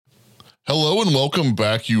Hello and welcome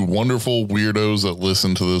back, you wonderful weirdos that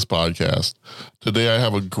listen to this podcast. Today I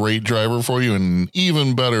have a great driver for you and an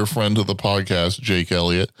even better friend of the podcast, Jake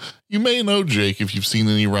Elliott. You may know Jake if you've seen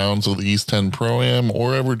any rounds of the East 10 Pro-Am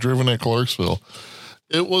or ever driven at Clarksville.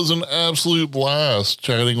 It was an absolute blast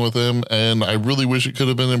chatting with him, and I really wish it could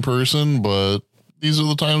have been in person, but these are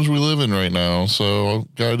the times we live in right now, so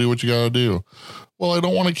gotta do what you gotta do. Well, I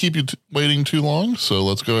don't want to keep you waiting too long, so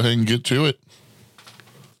let's go ahead and get to it.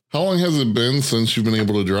 How long has it been since you've been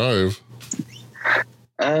able to drive?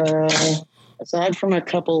 Aside from a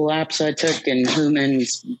couple laps I took in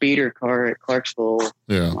Hooman's beater car at Clarksville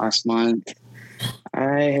last month,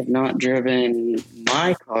 I have not driven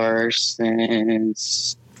my car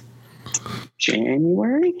since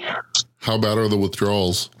January. How bad are the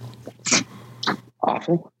withdrawals?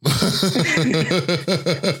 Awful.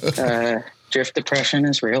 Drift depression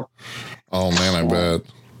is real. Oh, man, I bet.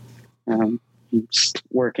 Just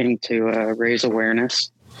working to raise awareness.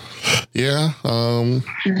 Yeah.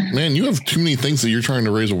 Man, you have too many things that you're trying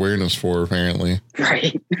to raise awareness for, apparently.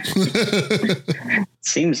 Right.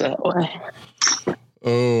 Seems that way.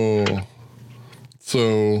 Oh.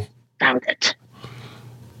 So. Found it.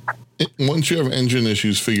 Once you have engine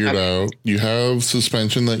issues figured out, you have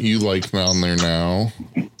suspension that you like down there now.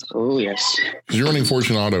 Oh, yes. Because you're running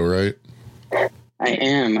Fortunato, right? I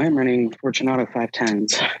am. I'm running Fortunato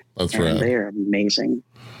 510s. That's right. They are amazing.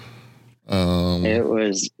 It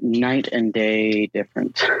was night and day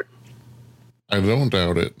different. I don't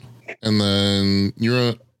doubt it. And then you're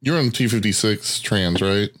on T56 trans,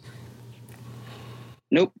 right?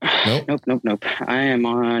 Nope. Nope. I am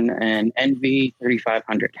on an NV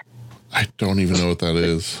 3500. I don't even know what that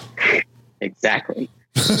is. Exactly.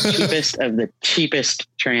 Cheapest of the cheapest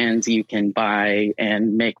trans you can buy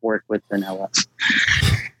and make work with vanilla.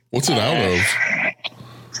 What's it out of?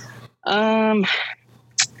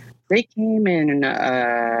 They came in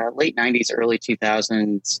late 90s, early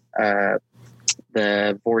 2000s,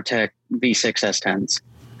 the Vortec V6 S10s.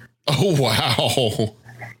 Oh, wow.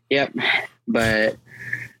 Yep. But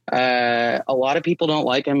a lot of people don't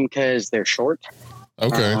like them because they're short.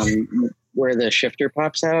 Okay. Where the shifter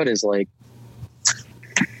pops out is like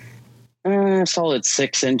solid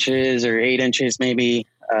 6 inches or 8 inches maybe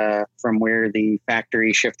from where the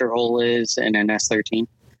factory shifter hole is in an S13.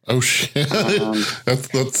 Oh shit!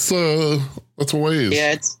 That's a ways.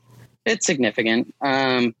 Yeah, it's significant.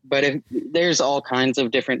 But there's all kinds of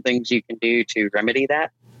different things you can do to remedy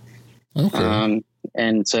that. Okay.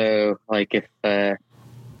 And so like if I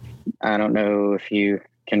don't know if you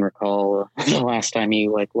can recall the last time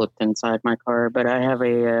you like looked inside my car, but I have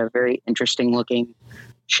a very interesting looking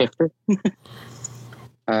shifter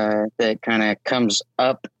that kind of comes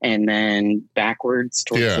up and then backwards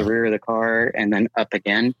towards the rear of the car and then up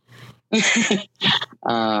again. Which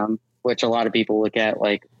a lot of people look at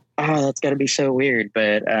like, oh, that's got to be so weird,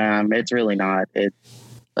 but it's really not. It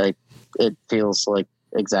feels like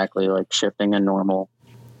exactly like shifting a normal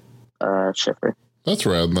shifter. That's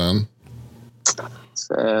rad, man.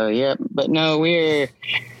 So yeah, but no, we're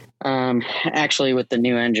actually with the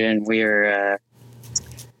new engine, we're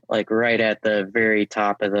like right at the very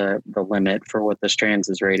top of the limit for what this trans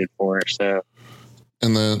is rated for. So,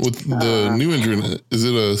 and then with the new engine, is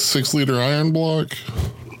it a 6-liter iron block?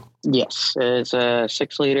 Yes, it's a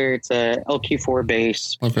 6-liter. It's a LQ4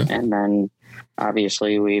 base. Okay, and then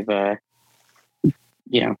obviously we've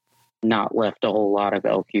not left a whole lot of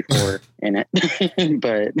LQ4 in it,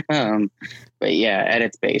 but yeah, at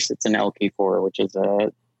its base, it's an LQ4, which is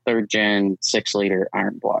a 3rd gen 6-liter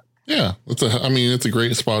iron block. Yeah, it's a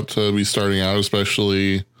great spot to be starting out,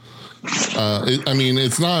 especially.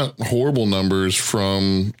 It's not horrible numbers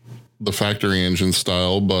from the factory engine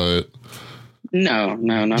style, but no,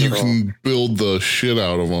 not you at all. You can build the shit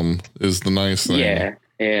out of them. Is the nice thing. Yeah,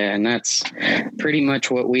 and that's pretty much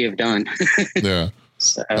what we have done. Yeah.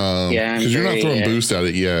 So, because you're not throwing boost at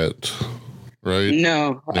it yet, right?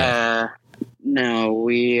 No, no,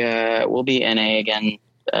 we'll be NA again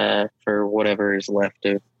for whatever is left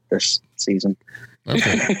of this season.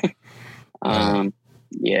 Okay.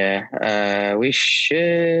 We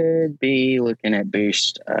should be looking at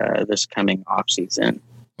boost this coming off season.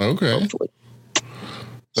 Okay. Hopefully.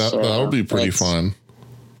 That'll be pretty fun.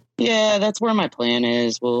 Yeah, that's where my plan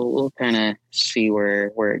is. We'll kind of see where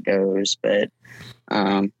it goes, but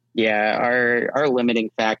our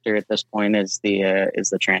limiting factor at this point is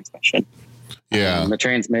the transmission. Yeah.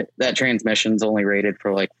 That transmission's only rated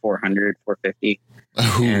for like 400, 450.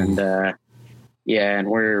 Ooh. And and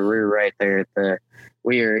we're right there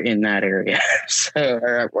we are in that area.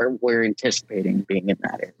 So we're anticipating being in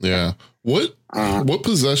that area. Yeah. What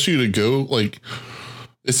possessed you to go like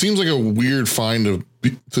It seems like a weird find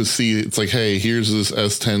to see. It's like, hey, here's this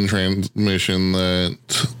S10 transmission that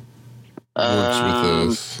works with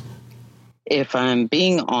this. If I'm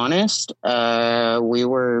being honest, we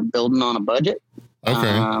were building on a budget.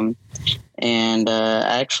 Okay. And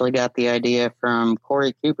I actually got the idea from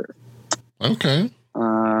Corey Cooper. Okay.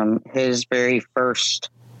 His very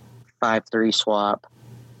first 5.3 swap,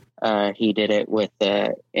 he did it with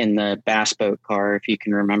in the Bass Boat car, if you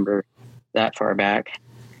can remember that far back.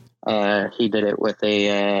 He did it with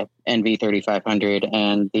a NV3500,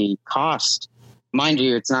 and the cost, mind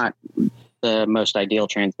you, it's not the most ideal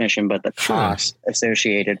transmission, but the cost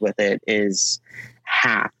associated with it is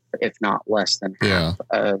half, if not less than half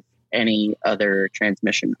of any other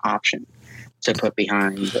transmission option to put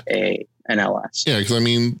behind an LS. Yeah, because I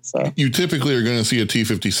mean, you typically are going to see a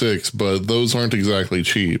T56, but those aren't exactly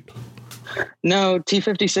cheap. No,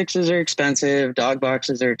 T56s are expensive. Dog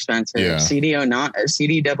boxes are expensive. Yeah.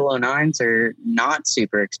 CD009s are not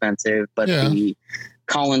super expensive, but the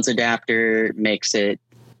Collins adapter makes it,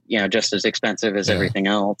 just as expensive as everything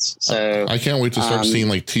else. So I can't wait to start seeing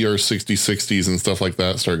like TR6060s and stuff like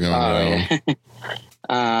that start going down.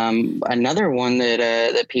 Another one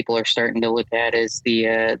that people are starting to look at is the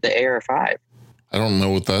AR5. I don't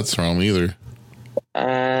know what that's from either.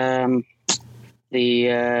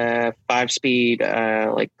 The 5-speed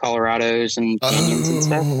like Colorados and Canyons and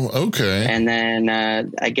stuff. Okay. And then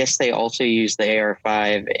I guess they also use the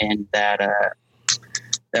AR5 in that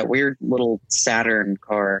weird little Saturn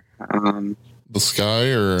car. The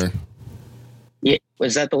Sky, or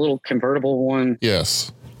was that the little convertible one?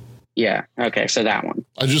 Yes. Yeah. Okay. So that one.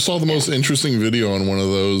 I just saw the most interesting video on one of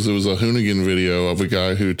those. It was a Hoonigan video of a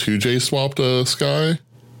guy who 2J swapped a Sky.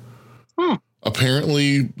 Huh.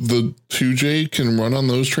 Apparently the 2J can run on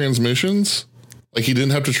those transmissions. Like, he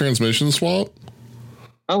didn't have to transmission swap.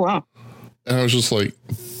 Oh, wow. And I was just like,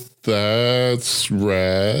 that's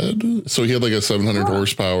rad. So he had like a 700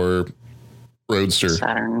 horsepower Roadster.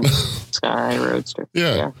 Saturn Sky Roadster.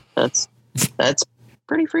 Yeah. That's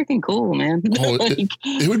pretty freaking cool, man. Oh,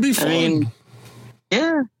 it would be fun.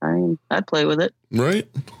 I'd play with it. Right?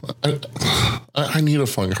 I need a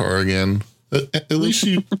fun car again. At least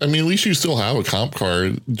you still have a comp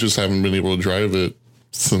car, just haven't been able to drive it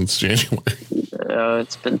since January. Oh,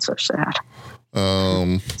 it's been so sad.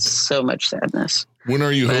 So much sadness. When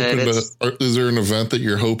are you hoping is there an event that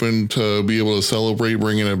you're hoping to be able to celebrate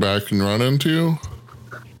bringing it back and run into?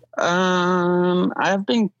 Like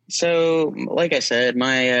I said,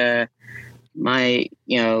 my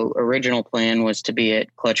original plan was to be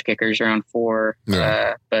at Clutch Kickers around 4,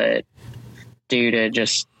 but due to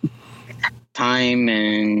just time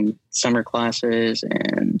and summer classes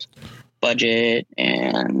and budget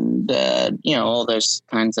and all those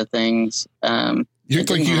kinds of things, you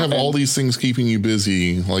have all these things keeping you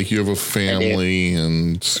busy, like you have a family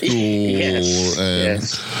and school and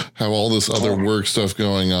have all this other work stuff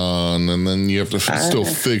going on, and then you have to still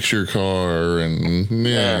fix your car, and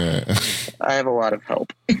I have a lot of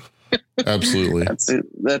help. Absolutely.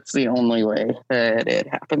 That's the only way that it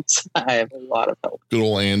happens. I have a lot of help. Good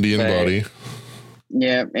old Andy and Buddy.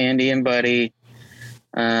 Yeah, Andy and Buddy.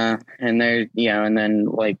 And they're, and then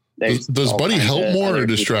like does Buddy help more or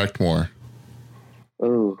distract more?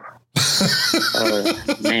 Ooh.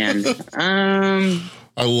 Oh man.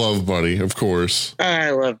 I love Buddy, of course. I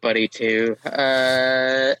love Buddy too.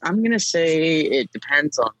 I'm gonna say it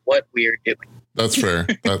depends on what we're doing. That's fair.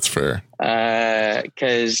 That's fair.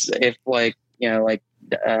 Because if all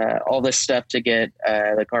this stuff to get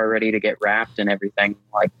the car ready to get wrapped and everything,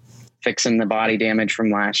 like fixing the body damage from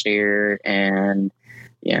last year and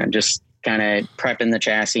just kind of prepping the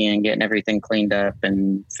chassis and getting everything cleaned up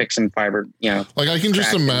and fixing fiber, like I can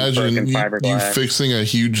just imagine you fixing a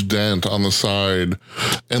huge dent on the side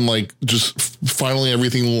and like just finally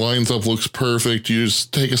everything lines up, looks perfect. You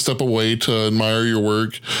just take a step away to admire your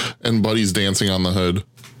work and Buddy's dancing on the hood.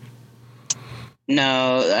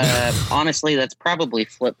 No, honestly, that's probably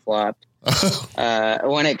flip-flopped.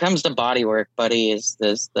 When it comes to body work, Buddy is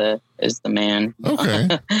the man.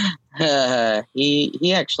 Okay.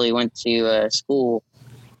 He actually went to school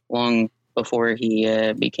long before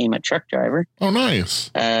he became a truck driver. Oh,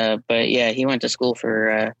 nice. But yeah, he went to school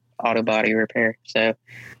for auto body repair. So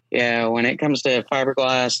yeah, when it comes to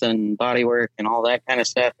fiberglass and body work and all that kind of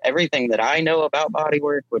stuff, everything that I know about body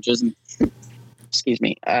work, which isn't,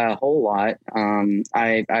 a whole lot,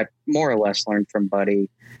 I more or less learned from Buddy,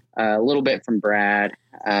 a little bit from Brad,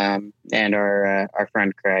 and our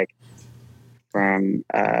friend Craig. From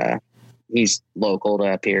he's local to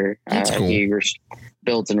up here. That's cool. He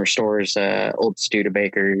builds and restores old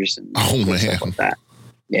Studebakers and stuff like that.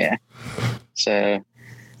 Yeah. So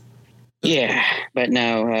Yeah, but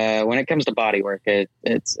no, when it comes to body work,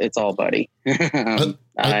 it's all Buddy. I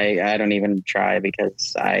don't even try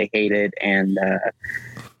because I hate it, and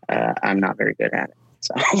I'm not very good at it.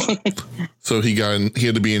 So he had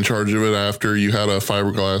to be in charge of it after you had a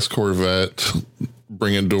fiberglass Corvette,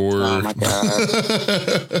 bring a door. Oh my god.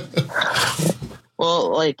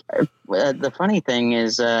 Well, like the funny thing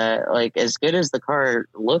is, like as good as the car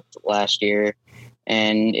looked last year,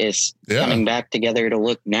 and is coming back together to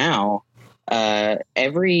look now.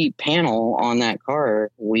 Every panel on that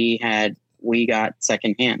car we got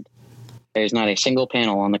secondhand. There's not a single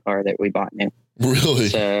panel on the car that we bought new. Really?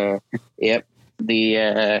 So, yep.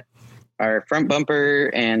 Our front bumper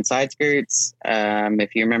and side skirts.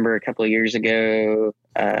 If you remember a couple of years ago,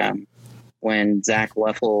 when Zach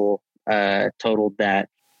Leffel totaled that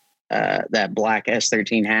black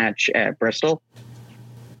S13 hatch at Bristol,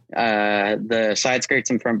 the side skirts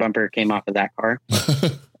and front bumper came off of that car.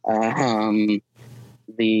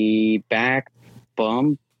 The back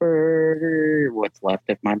bumper, what's left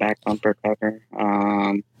of my back bumper cover,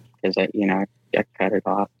 because I cut it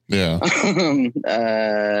off. Yeah.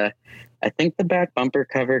 I think the back bumper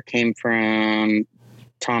cover came from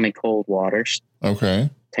Tommy Coldwaters.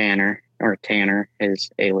 Okay. Tanner,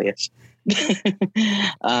 his alias.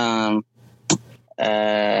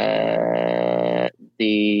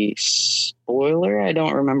 The spoiler, I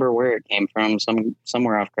don't remember where it came from.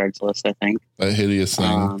 Somewhere off Craigslist, I think. That hideous thing.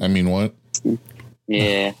 I mean, what?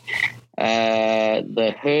 Yeah.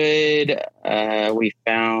 The hood, we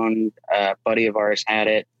found a buddy of ours had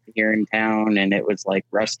it here in town, and it was like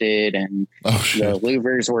rusted, and the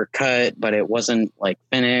louvers were cut, but it wasn't like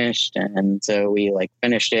finished, and so we like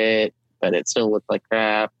finished it, but it still looked like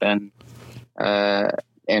crap.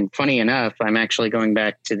 And funny enough, I'm actually going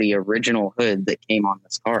back to the original hood that came on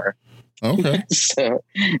this car. Okay.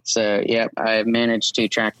 so yep, I managed to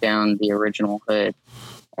track down the original hood.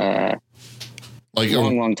 Like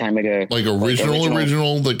long time ago. Like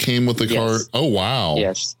original that came with the car. Oh wow.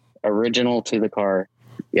 Yes. Original to the car.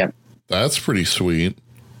 Yep. That's pretty sweet.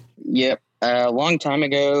 Yep. A long time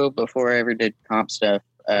ago, before I ever did comp stuff,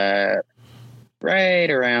 right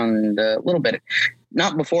around a little bit,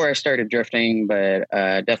 not before I started drifting, but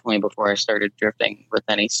definitely before I started drifting with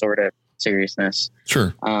any sort of seriousness.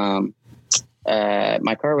 Sure. My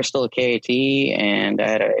car was still a KAT, and I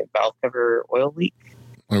had a valve cover oil leak.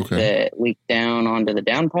 Okay. That leaked down onto the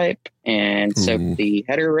downpipe and soaked the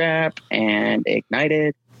header wrap and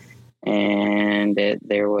ignited. And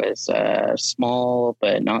there was a small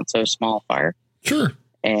but not so small fire. Sure.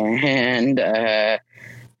 And the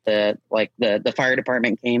fire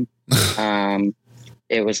department came.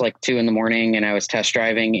 It was like 2 a.m, and I was test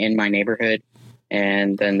driving in my neighborhood,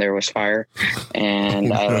 and then there was fire,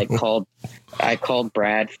 and I called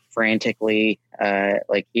Brad frantically.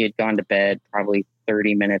 Like he had gone to bed probably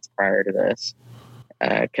 30 minutes prior to this,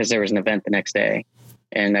 because there was an event the next day.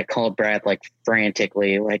 And I called Brad like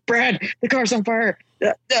frantically, like, Brad, the car's on fire.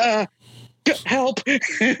 Help.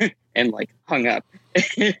 And like hung up.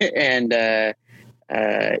 And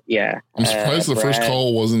yeah. I'm surprised the first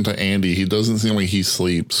call wasn't to Andy. He doesn't seem like he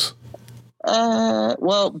sleeps.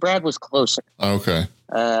 Well, Brad was closer. Okay.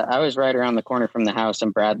 I was right around the corner from the house,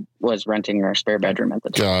 and Brad was renting our spare bedroom at the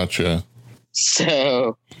time. Gotcha.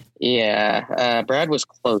 So yeah, Brad was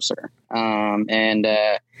closer. And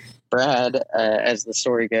Brad, as the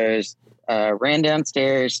story goes, ran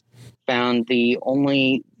downstairs, found the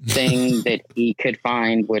only thing that he could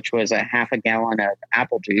find, which was a half a gallon of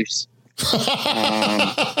apple juice,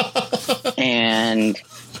 and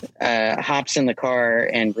hops in the car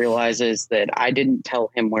and realizes that I didn't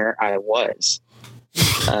tell him where I was.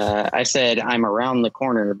 I said, I'm around the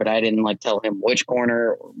corner, but I didn't tell him which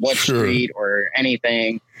corner, or what street or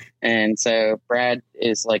anything. And so Brad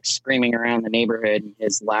is screaming around the neighborhood in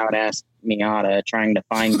his loud ass Miata trying to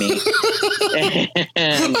find me.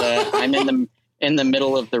 And I'm in the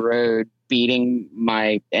middle of the road beating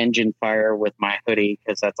my engine fire with my hoodie,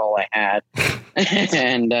 because that's all I had.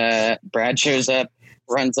 And Brad shows up,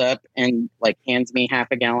 runs up, and hands me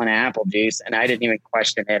half a gallon of apple juice, and I didn't even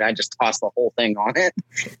question it. I just tossed the whole thing on it,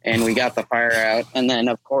 and we got the fire out. And then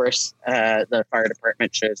of course the fire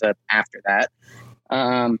department shows up after that.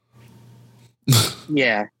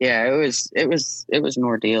 Yeah, it was an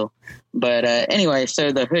ordeal. But anyway,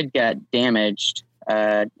 so the hood got damaged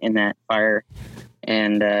in that fire,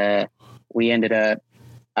 and we ended up,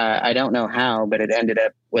 I don't know how, but it ended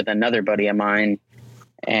up with another buddy of mine,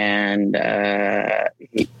 and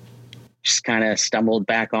he just kind of stumbled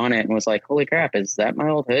back on it and was like, holy crap, is that my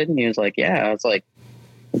old hood? And he was like, yeah. I was like,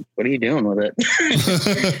 what are you doing with it?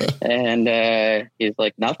 And he's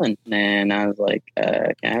like, nothing. And I was like,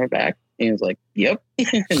 can I have it back? He was like, yep.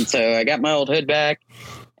 And so I got my old hood back,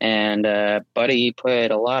 and Buddy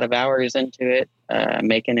put a lot of hours into it,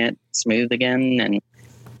 making it smooth again and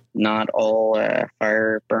not all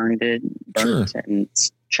fire burnt Sure. and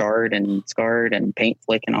charred and scarred and paint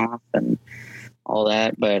flicking off and all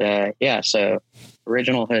that. But yeah, so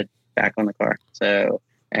original hood back on the car. So,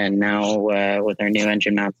 and now with our new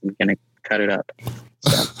engine mounts, I'm going to cut it up.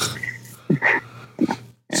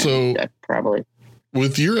 So probably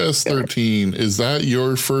with your S13, is that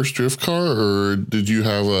your first drift car, or did you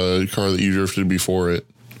have a car that you drifted before it?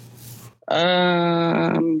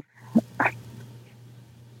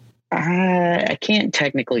 I can't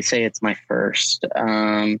technically say it's my first.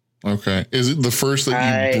 Okay. Is it the first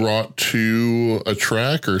that you brought to a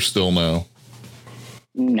track, or still no?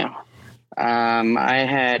 No. I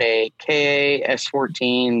had a KA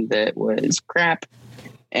S14 that was crap,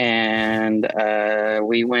 and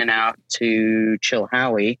we went out to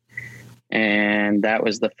Chilhowie, and that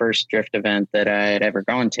was the first drift event that I had ever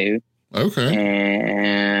gone to. Okay.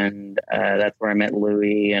 And that's where I met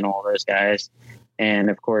Louie and all those guys. And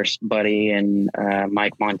of course, Buddy and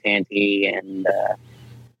Mike Montanti and,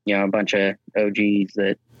 a bunch of OGs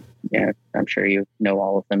that, I'm sure you know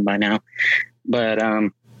all of them by now. But,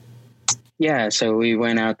 yeah, so we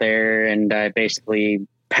went out there and I basically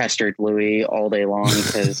pestered Louie all day long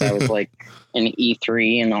because I was like an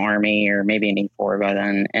E3 in the Army, or maybe an E4 by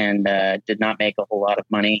then, and did not make a whole lot of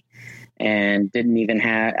money, and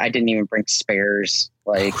I didn't even bring spares.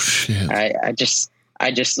 Like, I just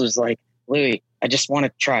was like, Louie, I just want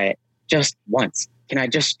to try it just once. Can I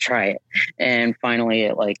just try it? And finally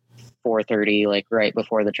at like 4:30, like right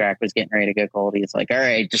before the track was getting ready to go cold, he's like, all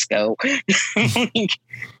right, just go.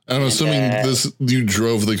 I'm assuming you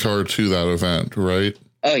drove the car to that event, right?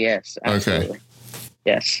 Oh yes. Absolutely.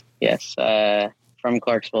 Okay. Yes. From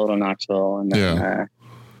Clarksville to Knoxville. And then,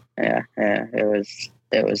 it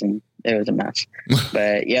was a mess.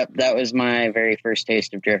 But yep, that was my very first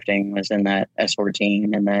taste of drifting, was in that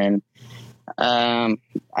S14. And then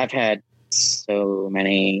I've had so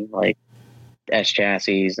many like S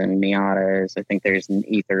chassis and Miatas. I think there's an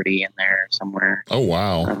E30 in there somewhere. Oh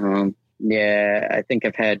wow. Yeah, I think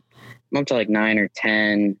I'm up to like 9 or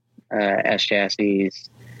 10 S chassis.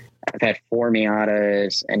 I've had 4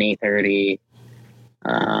 Miatas, an E30.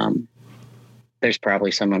 There's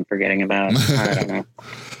probably some I'm forgetting about. I don't know.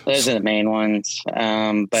 Those are the main ones.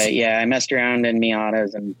 But yeah, I messed around in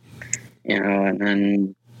Miatas and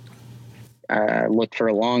then looked for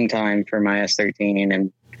a long time for my S13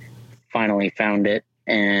 and finally found it,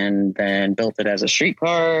 and then built it as a street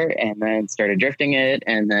car, and then started drifting it,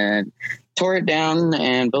 and then tore it down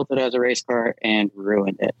and built it as a race car and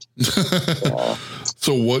ruined it.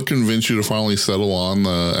 So what convinced you to finally settle on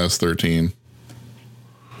the S13?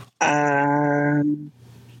 I'm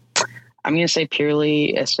going to say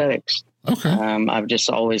purely aesthetics. Okay. I've just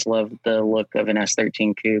always loved the look of an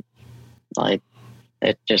S13 coupe. Like,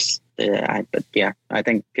 it just, I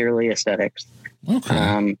think purely aesthetics.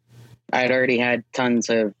 Okay. I'd already had tons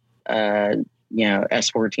of,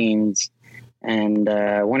 S14s and 1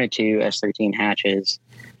 or 2 S13 hatches.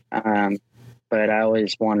 But I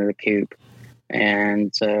always wanted a coupe.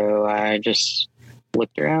 And so I just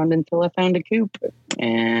looked around until I found a coupe.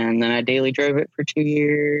 And then I daily drove it for 2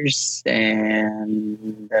 years.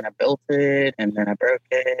 And then I built it. And then I broke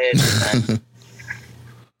it.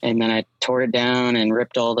 And then I tore it down and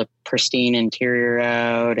ripped all the pristine interior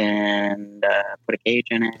out and put a cage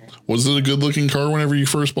in it. Was it a good looking car whenever you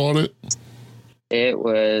first bought it? It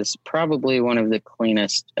was probably one of the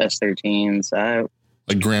cleanest S13s.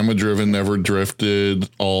 Like grandma driven, never drifted,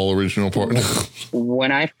 all original part.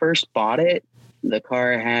 When I first bought it, the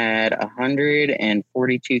car had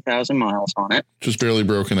 142,000 miles on it. Just barely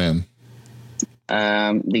broken in.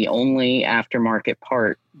 The only aftermarket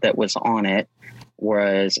part that was on it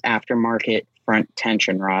was aftermarket front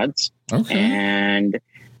tension rods. Okay. And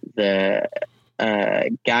the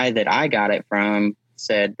guy that I got it from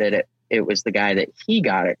said that it was the guy that he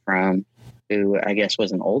got it from, who I guess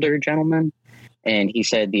was an older gentleman. And he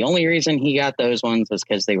said the only reason he got those ones was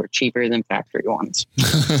because they were cheaper than factory ones.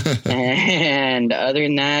 And other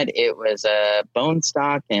than that, it was a bone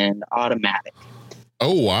stock and automatic.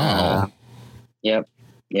 Oh, wow. Yep.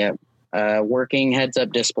 Working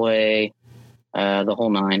heads-up display, the whole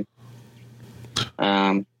 9.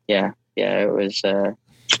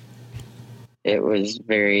 It was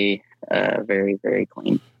very, very, very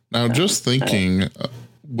clean. Now, just thinking,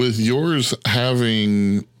 with yours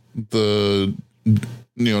having the,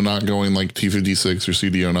 not going like T56 or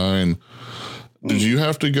CD09, did you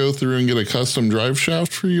have to go through and get a custom drive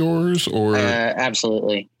shaft for yours, or?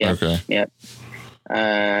 Absolutely. Yep. Okay. Yep.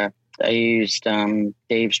 used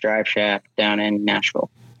Dave's drive shaft down in Nashville.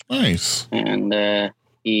 Nice. And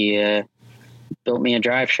he built me a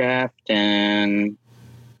drive shaft, and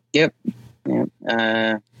yep.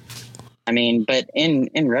 I mean, but in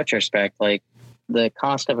retrospect, like the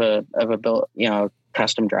cost of a built,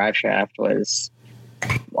 custom drive shaft was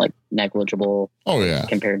like negligible. Oh yeah,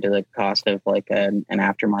 compared to the cost of like an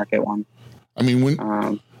aftermarket one. I mean,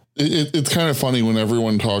 when it's kind of funny when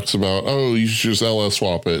everyone talks about, oh, you should just LS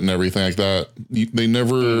swap it and everything like that. They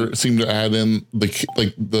never seem to add in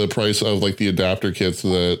the price of like the adapter kits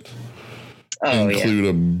that include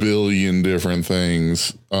a billion different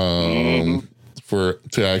things to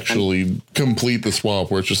actually complete the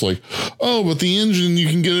swap. Where it's just like, oh, but the engine you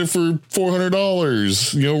can get it for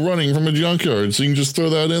 $400, running from a junkyard, so you can just throw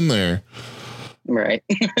that in there. Right.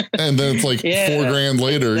 And then it's like $4,000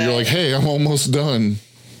 later, you're like, hey, I'm almost done.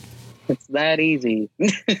 It's that easy.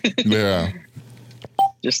 Yeah.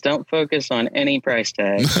 Just don't focus on any price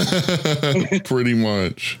tag. Pretty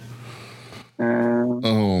much.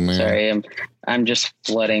 Oh man. Sorry, I'm just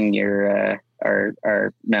flooding your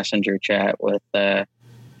our messenger chat with the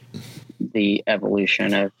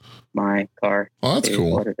evolution of my car. Oh, that's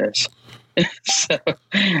cool. What it is.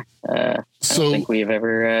 I don't think we've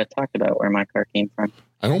ever talked about where my car came from.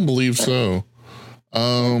 I don't believe so.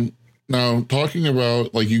 Now, talking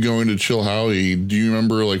about like you going to Chilhowie, do you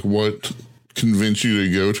remember like what convinced you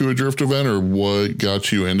to go to a drift event, or what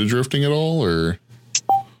got you into drifting at all? Or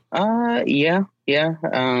yeah.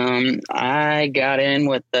 I got in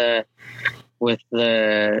with some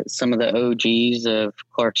of the OGs of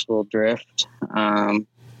Clarksville Drift.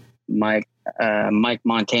 Mike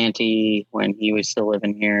Montanti when he was still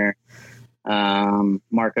living here.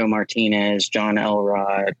 Marco Martinez, John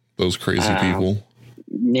Elrod. Those crazy people.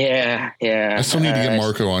 Yeah. I still need to get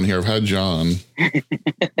Marco on here. I've had John.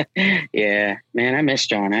 Yeah, man, I miss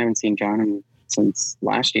John. I haven't seen John since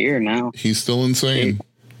last year now. He's still insane.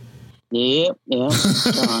 Yep.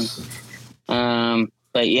 John.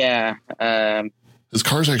 But yeah. His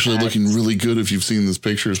car's actually looking really good if you've seen this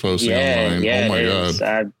pictures posting online. Yeah, oh my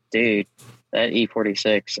God. Dude, that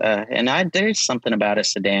E46. And there's something about a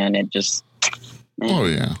sedan. It just,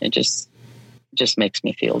 man, it just makes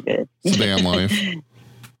me feel good. Sedan life.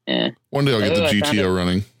 Yeah. One day I'll get the GTO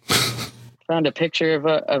running. Found a picture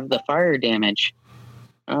of the fire damage.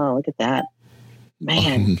 Oh, look at that.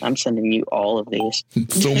 Man, I'm sending you all of these.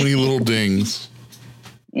 So many little dings.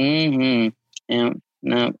 Mm-hmm. Yeah.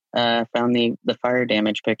 No, found the fire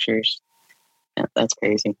damage pictures. Yeah, that's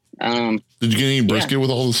crazy. Did you get any brisket with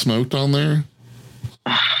all the smoke down there?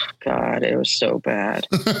 God, it was so bad.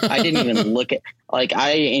 I didn't even look at, like,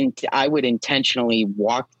 I would intentionally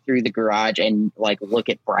walk through the garage and like look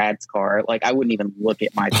at Brad's car. Like I wouldn't even look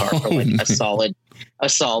at my car for like a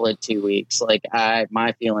solid 2 weeks. Like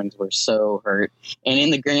my feelings were so hurt. And in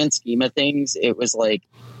the grand scheme of things, it was like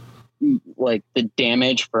the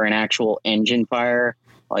damage for an actual engine fire,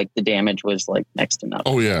 like the damage was like next to nothing.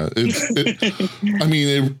 Oh yeah. I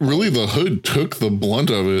mean, the hood took the blunt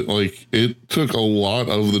of it. Like it took a lot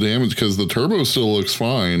of the damage because the turbo still looks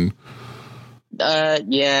fine.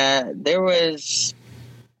 Yeah, there was,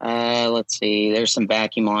 let's see, there's some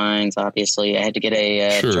vacuum lines. Obviously I had to get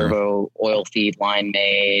a turbo oil feed line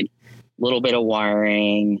made, a little bit of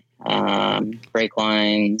wiring, brake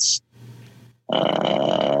lines.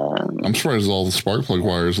 I'm surprised all the spark plug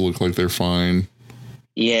wires look like they're fine.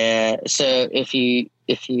 Yeah. So if you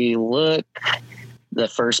look, the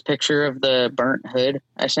first picture of the burnt hood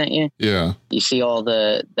I sent you, you see all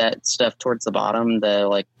that stuff towards the bottom, the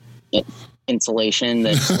like insulation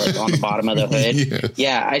that's like on the bottom of the hood. Yes.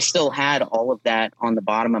 Yeah. I still had all of that on the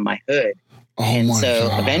bottom of my hood. Oh my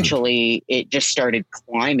God. Eventually it just started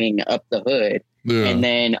climbing up the hood. Yeah. And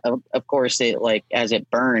then of course it, like, as it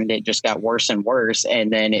burned, it just got worse and worse.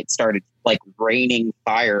 And then it started like raining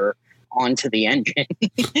fire onto the engine.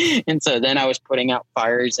 And so then I was putting out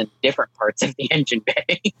fires in different parts of the engine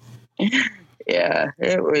bay. Yeah,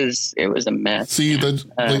 it was a mess. See,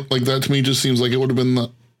 that like that to me just seems like it would have been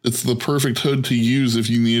it's the perfect hood to use if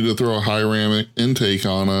you needed to throw a high ram intake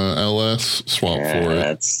on a LS swap for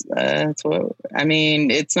it. That's what I mean.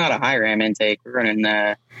 It's not a high ram intake. We're running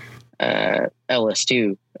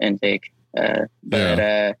LS2 intake,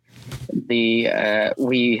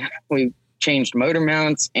 we changed motor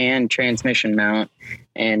mounts and transmission mount,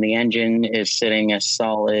 and the engine is sitting a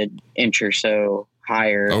solid inch or so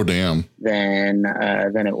higher. Oh damn! Than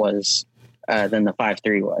it was than the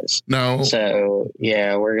 5.3 was. No. So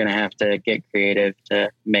yeah, we're gonna have to get creative to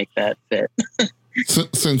make that fit.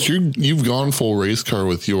 Since you've gone full race car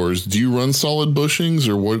with yours, do you run solid bushings,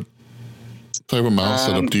 or what type of mount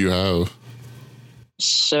setup do you have?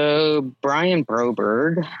 So Brian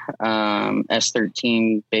Broberg,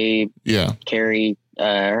 S13 babe, Carrie,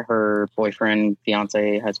 her boyfriend,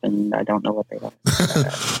 fiance, husband, I don't know what they are.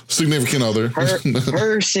 Significant other.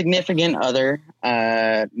 Her significant other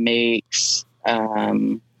makes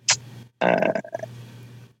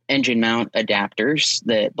engine mount adapters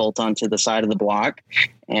that bolt onto the side of the block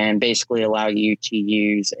and basically allow you to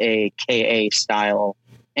use a KA style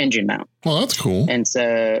engine mount. Well, that's cool. And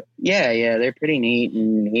so, yeah, they're pretty neat,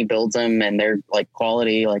 and he builds them, and they're like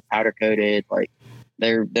quality, like powder coated, like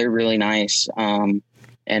they're really nice. And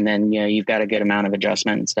then, you've got a good amount of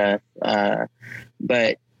adjustment and stuff.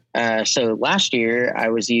 So last year I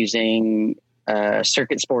was using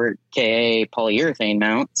Circuit Sport KA polyurethane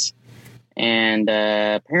mounts, and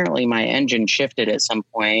apparently my engine shifted at some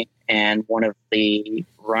point, and one of the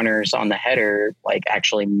runners on the header like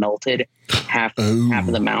actually melted half of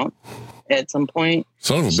the mount at some point.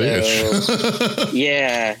 Son of a bitch.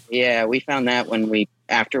 yeah, we found that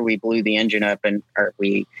after we blew the engine up,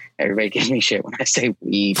 everybody gives me shit when I say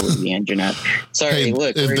we blew the engine up. Sorry, hey,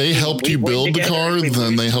 look, if they helped you build the car,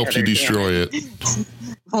 then they helped you destroy it.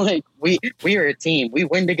 Like we are a team. We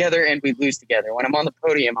win together and we lose together. When I'm on the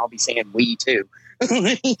podium, I'll be saying we too.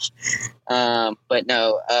 But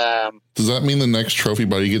no. Does that mean the next trophy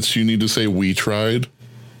buddy gets you need to say we tried?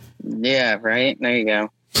 Yeah, right. There you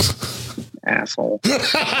go. Asshole. That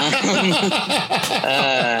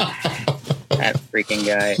freaking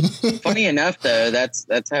guy. Funny enough, though, that's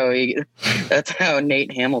how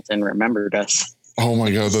Nate Hamilton remembered us. Oh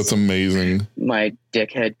my God, that's amazing. My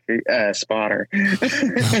dickhead spotter.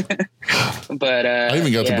 But I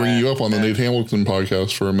even got to bring you up on the Nate Hamilton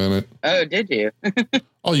podcast for a minute. Oh, did you?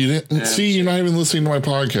 Oh, you didn't? See, you're not even listening to my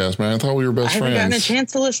podcast, man. I thought we were best friends. I haven't gotten a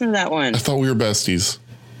chance to listen to that one. I thought we were besties.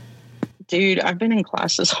 Dude, I've been in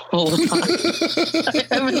class this whole time. I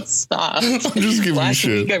haven't stopped. I'm just giving you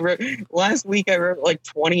shit. Last week I wrote like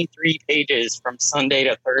 23 pages from Sunday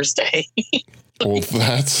to Thursday. Well,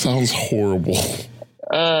 that sounds horrible.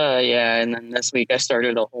 Yeah, and then this week I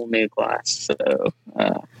started a whole new class. So,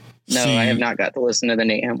 I have not got to listen to the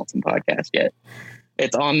Nate Hamilton podcast yet.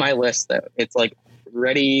 It's on my list, though. It's like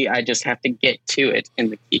ready. I just have to get to it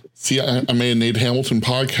in the queue. See, I made a Nate Hamilton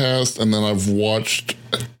podcast, and then I've watched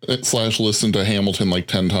 / listened to Hamilton like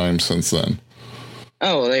 10 times since then.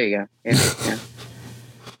 Oh, well, there you go. Yeah.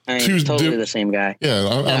 I mean, totally the same guy.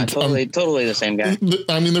 Yeah, totally the same guy.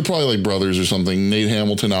 I mean, they're probably like brothers or something. Nate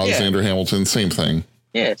Hamilton, Alexander Hamilton, same thing.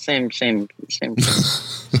 Yeah, same.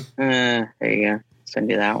 There you go. Send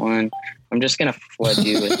you that one. I'm just gonna flood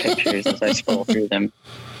you with pictures as I scroll through them.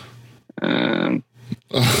 Anyway,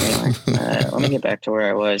 let me get back to where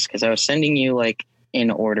I was, because I was sending you like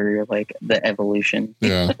in order, like the evolution.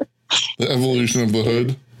 Yeah, the evolution of the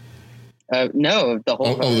hood. No, the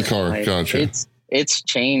whole. The car. Like, gotcha. It's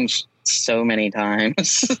changed so many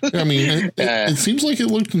times. I mean, it seems like it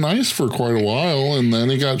looked nice for quite a while, and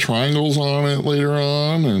then it got triangles on it later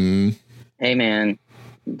on. And hey, man,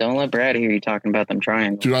 don't let Brad hear you talking about them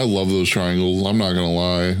triangles. Dude, I love those triangles. I'm not gonna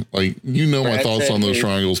lie. Like, my thoughts on those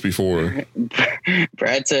triangles before.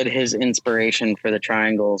 Brad said his inspiration for the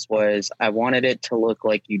triangles was, I wanted it to look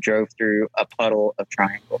like you drove through a puddle of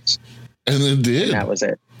triangles. And it did. And that was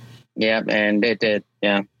it. Yeah, and it did.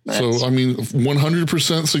 Yeah. So, I mean,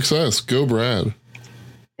 100% success. Go, Brad.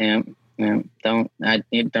 Yeah. Don't tell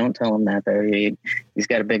him that, though. He's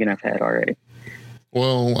got a big enough head already.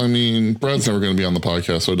 Well, I mean, Brad's never going to be on the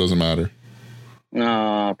podcast, so it doesn't matter.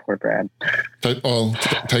 Oh, poor Brad.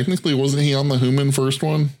 Technically, wasn't he on the Human first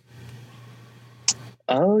one?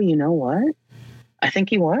 Oh, you know what? I think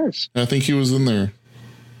he was. I think he was in there.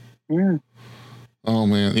 Yeah. Oh,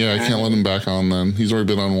 man. Yeah, I can't let him back on then. He's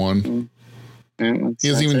already been on one. He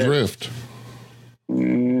doesn't even drift.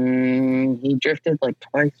 He drifted like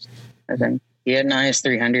twice, I think. He had an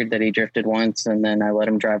IS300 that he drifted once, and then I let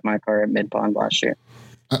him drive my car at Mid-Pond last year.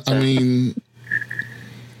 I mean,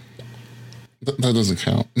 that doesn't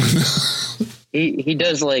count. He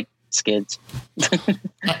does like skids.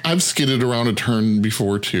 I've skidded around a turn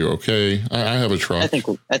before too. Okay, I have a truck. I think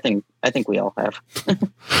we all have.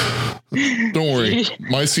 Don't worry,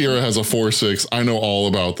 my Sierra has a 4.6. I know all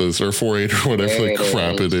about this, or 4.8 or whatever the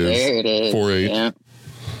crap it is. There it is. 4.8.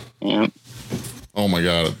 Yeah. Oh my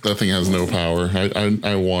God, that thing has no power.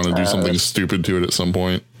 I want to do something stupid to it at some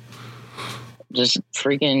point. Just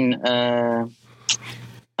freaking.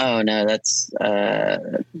 Oh no, that's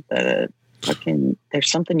fucking. There's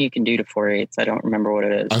something you can do to 4.8s. I don't remember what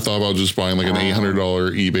it is. I thought about just buying like an $800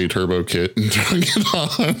 eBay turbo kit and trying it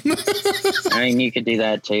on. I mean, you could do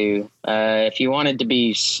that too. If you wanted to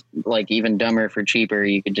be like even dumber for cheaper,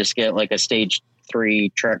 you could just get like a stage 3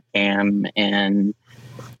 truck cam and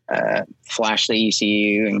flash the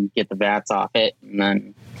ECU and get the VATs off it, and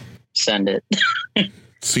then send it.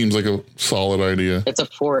 Seems like a solid idea. It's a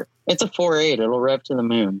 4.8. It'll rev to the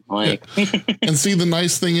moon. Like, and see, the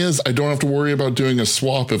nice thing is I don't have to worry about doing a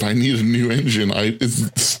swap if I need a new engine.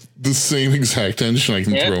 It's the same exact engine I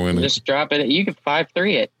can throw in it. Just drop it. You could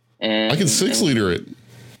 5.3 it, and I can 6-liter it.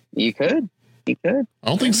 You could. I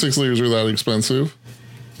don't think 6 liters are that expensive.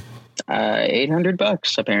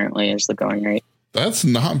 $800 apparently is the going rate. That's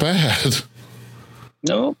not bad.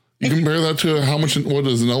 Nope. You compare that to how much, what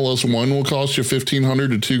is an LS1 will cost you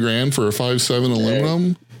 $1,500 to $2,000 for a 5.7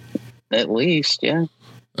 aluminum? At least, yeah.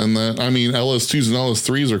 And then, I mean, LS2s and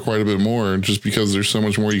LS3s are quite a bit more just because there's so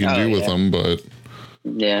much more you can do with them, but.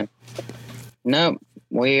 Yeah. No,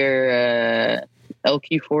 we're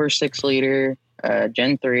LQ4 6-liter,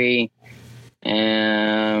 Gen 3,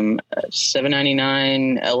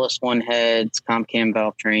 799 LS1 heads, comp cam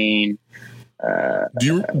valve train.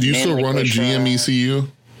 Do you still run a GM ECU?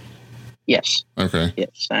 Yes. Okay.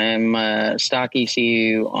 Yes, I'm stock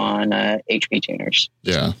ECU on HP tuners.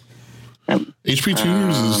 Yeah. HP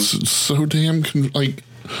tuners is so damn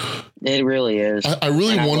it really is. I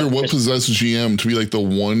really wonder what possessed GM to be like the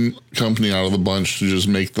one company out of the bunch to just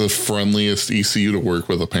make the friendliest ECU to work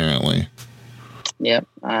with. Apparently. Yep.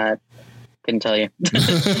 Couldn't tell you.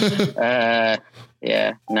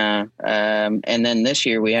 Yeah, no. And then this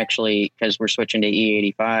year we actually, because we're switching to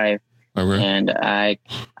E85, and I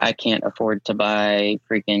can't afford to buy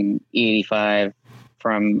freaking E85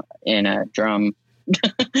 in a drum.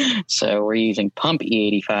 So we're using pump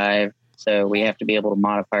E85. So we have to be able to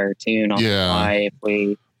modify our tune on the fly if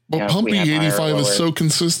we. Well, pump E85 is so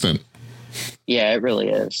consistent. Yeah, it really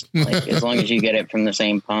is. Like, as long as you get it from the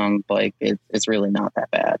same pump, like it's really not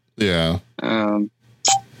that bad. Yeah.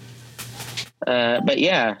 But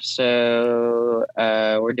yeah, so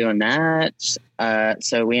we're doing that.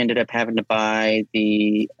 So we ended up having to buy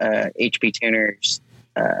the HP tuners.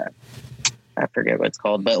 I forget what it's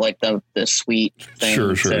called, but like the suite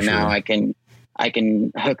thing. Sure. Now I can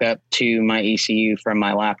hook up to my ECU from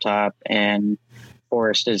my laptop, and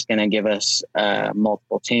Forest is going to give us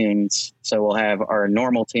multiple tunes. So we'll have our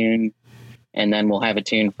normal tune, and then we'll have a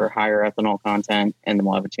tune for higher ethanol content, and then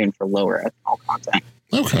we'll have a tune for lower ethanol content.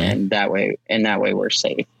 Okay. And that way we're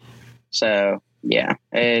safe. So yeah,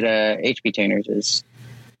 HP tuners is,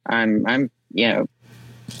 I'm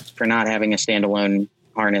for not having a standalone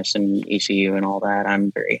harness and ECU and all that,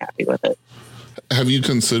 I'm very happy with it. Have you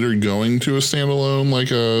considered going to a standalone,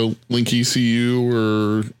 like a Link ECU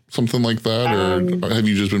or something like that? Or have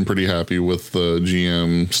you just been pretty happy with the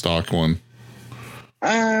GM stock one?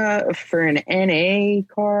 For an NA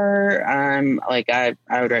car, I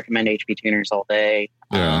would recommend HP tuners all day.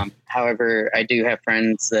 Yeah. However, I do have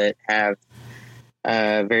friends that have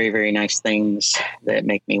very, very nice things that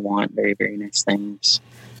make me want very, very nice things.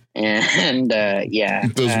 And yeah.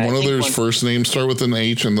 Does one of their first names start with an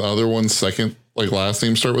H and the other one's second, like last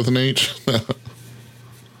name, start with an H? Yeah.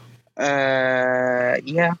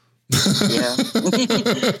 Yeah.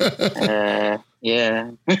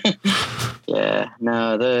 Yeah. Yeah.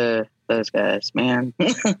 No, those guys, man.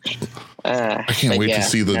 I can't wait to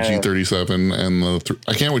see the G37 and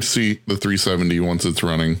I can't wait to see the 370 once it's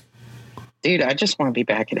running. Dude, I just want to be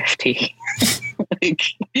back at FT.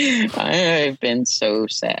 I've been so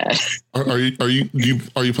sad. Are you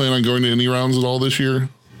planning on going to any rounds at all this year?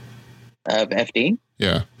 Of FD?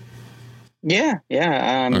 Yeah. Yeah.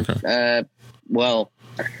 Okay. Well,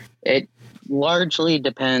 it largely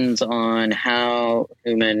depends on how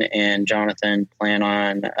Human and Jonathan plan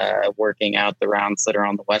on working out the rounds that are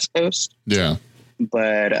on the West Coast. Yeah.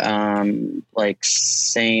 But like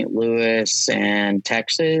St. Louis and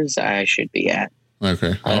Texas, I should be at.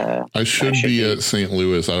 Okay. I should be at St.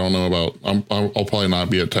 Louis. I don't know about, I'll probably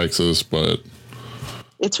not be at Texas, but.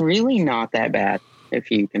 It's really not that bad,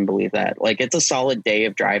 if you can believe that. Like, it's a solid day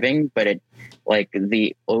of driving, but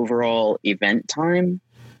the overall event time,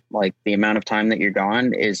 like the amount of time that you're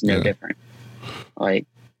gone is no different. Like,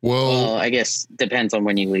 well, I guess depends on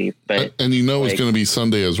when you leave, but. And it's going to be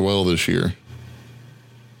Sunday as well this year.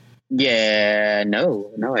 Yeah,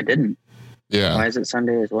 no, I didn't. Yeah. Why is it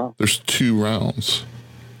Sunday as well? There's 2 rounds.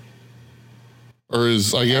 Or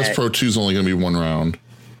I guess Pro 2 is only going to be 1 round.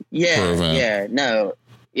 Yeah. Per event. Yeah. No.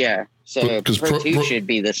 Yeah. So Pro 2 should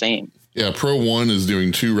be the same. Yeah. Pro 1 is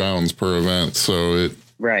doing 2 rounds per event. So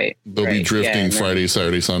they'll be drifting Friday,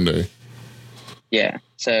 Saturday, Sunday. Yeah.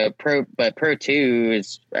 So Pro 2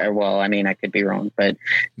 is, well, I mean, I could be wrong, but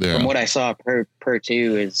from what I saw, Pro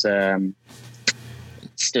 2 is,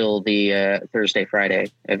 still the Thursday,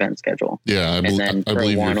 Friday event schedule. Yeah, I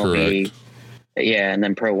believe you're correct. and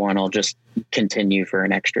then Pro 1 will just continue for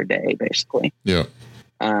an extra day, basically. Yeah.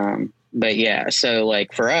 But yeah, so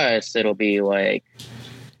like for us, it'll be like,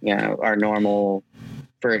 you know, our normal,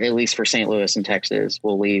 for at least for St. Louis and Texas,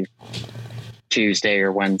 we'll leave Tuesday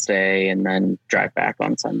or Wednesday and then drive back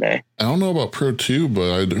on Sunday. I don't know about Pro 2,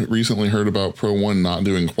 but I recently heard about Pro 1 not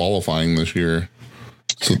doing qualifying this year.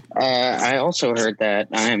 So, I also heard that.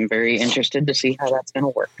 I'm very interested to see how that's going to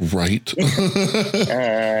work. Right.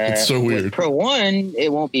 It's so weird. With Pro 1,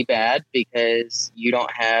 it won't be bad because you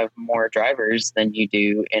don't have more drivers than you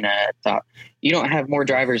do in a top. You don't have more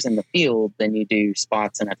drivers in the field than you do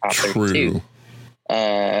spots in a top 32.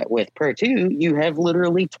 With Pro 2, you have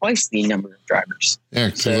literally twice the number of drivers.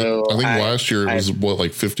 Yeah, so I think last year it was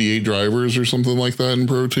like 58 drivers or something like that in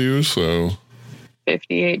Pro 2. So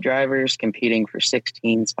 58 drivers competing for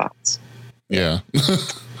 16 spots. Yeah.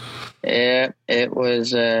 Yeah, it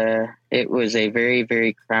was a very,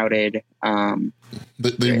 very crowded.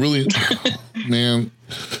 They really, man,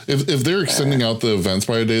 if they're extending out the events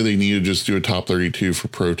by a day, they need to just do a top 32 for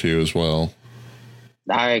Pro 2 as well.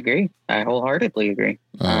 I agree. I wholeheartedly agree.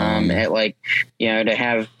 To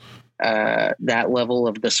have that level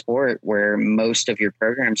of the sport where most of your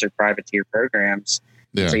programs are privateer programs.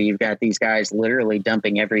 Yeah. So you've got these guys literally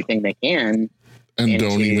dumping everything they can. And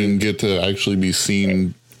don't even get to actually be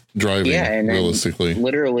seen driving realistically.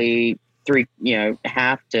 Literally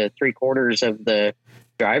half to 3/4 of the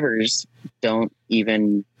drivers don't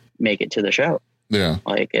even make it to the show. Yeah.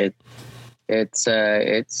 Like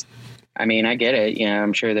it's I mean, I get it.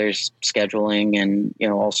 I'm sure there's scheduling and,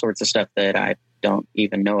 all sorts of stuff that I don't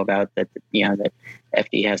even know about that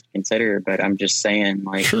FD has to consider. But I'm just saying,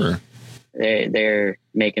 like, sure, they're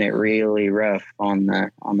making it really rough on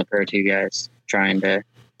the Pro 2 guys trying to,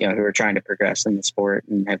 who are trying to progress in the sport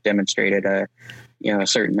and have demonstrated a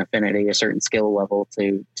certain affinity, a certain skill level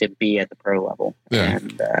to be at the pro level. Yeah.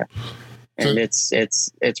 And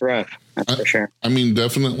it's rough. That's for sure. I mean,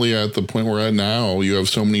 definitely at the point we're at now, you have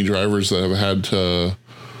so many drivers that have had to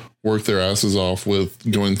work their asses off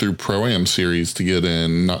with going through Pro-Am series to get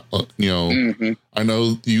in. Mm-hmm. I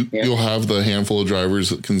know you'll have the handful of drivers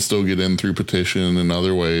that can still get in through petition and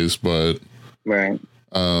other ways, but right.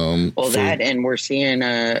 That, and we're seeing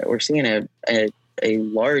a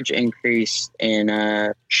large increase in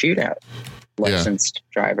shootout licensed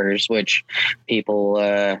drivers, which people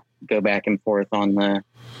go back and forth on the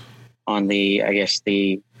I guess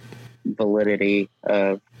the validity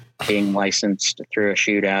of being licensed through a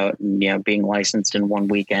shootout and being licensed in one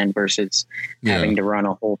weekend versus having to run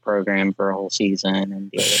a whole program for a whole season.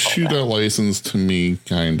 And shootout license to me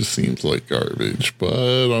kind of seems like garbage,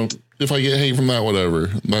 but if I get hate from that, whatever.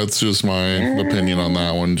 That's just my opinion on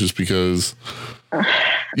that one, just because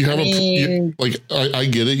you have I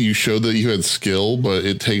get it. You showed that you had skill, but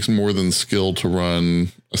it takes more than skill to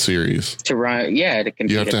run a series. To run, to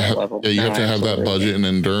compete at that level. Yeah, you have to have that budget and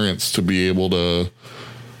endurance to be able to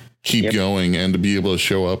keep going and to be able to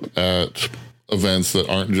show up at events that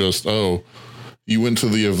aren't just, you went to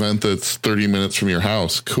the event that's 30 minutes from your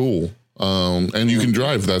house. Cool. And you can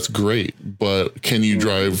drive. That's great. But can you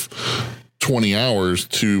drive 20 hours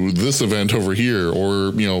to this event over here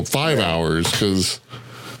or, 5 hours? Because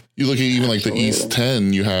you look at even like the East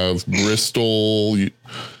 10, you have Bristol, you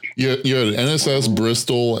had NSS,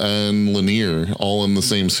 Bristol, and Lanier all in the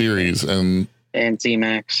same series. And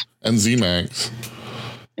ZMAX.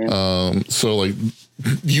 Yeah. So like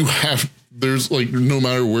there's like, no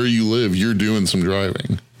matter where you live, you're doing some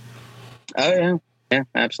driving. Oh yeah. Yeah,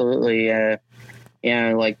 absolutely.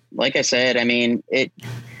 Like I said, I mean, it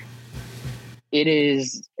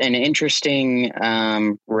is an interesting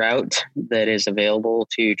route that is available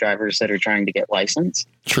to drivers that are trying to get licensed.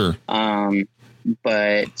 Sure.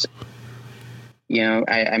 But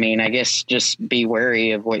I mean, I guess just be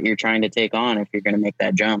wary of what you're trying to take on if you're going to make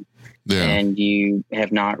that jump. Yeah. And you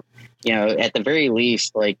have not, at the very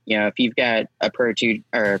least, like, if you've got a Pro 2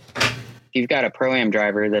 or if you've got a Pro-Am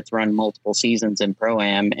driver that's run multiple seasons in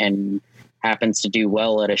Pro-Am and happens to do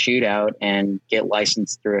well at a shootout and get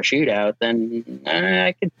licensed through a shootout, then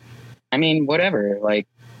whatever. Like,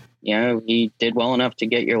 he did well enough to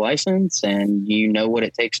get your license and what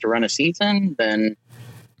it takes to run a season, then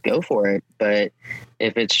go for it. But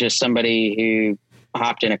if it's just somebody who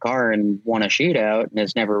hopped in a car and won a shootout and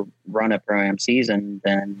has never run a Pro-Am season,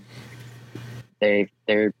 then they're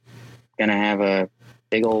going to have a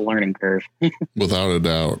big old learning curve. Without a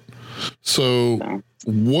doubt. So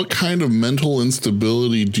what kind of mental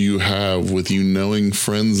instability do you have with knowing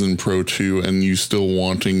friends in Pro 2 and you still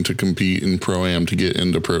wanting to compete in Pro-Am to get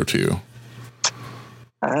into Pro 2?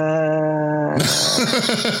 Now,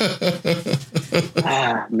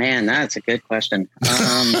 Man, that's a good question.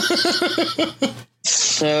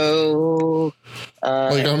 So,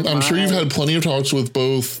 like I'm sure you've had plenty of talks with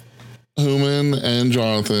both Human and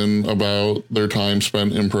Jonathan about their time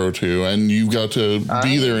spent in Pro 2, and you've got to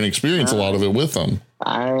be there and experience a lot of it with them.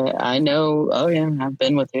 I know. Oh yeah, I've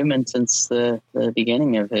been with Human since the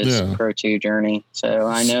beginning of his Pro 2 journey, so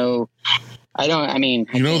I know. I mean,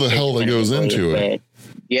 you know the hell that goes into it.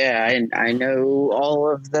 Yeah, I know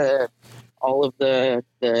all of the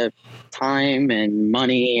time and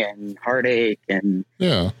money and heartache and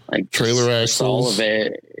like trailer axles, all of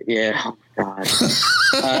it. Yeah, oh my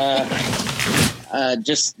God.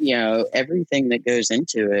 Just everything that goes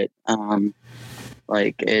into it.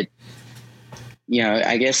 Like it.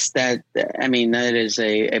 I guess that is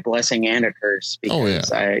a blessing and a curse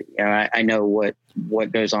because I know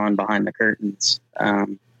what goes on behind the curtains.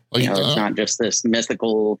 It's not just this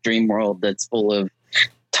mythical dream world that's full of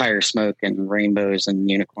tire smoke and rainbows and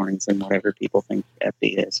unicorns and whatever people think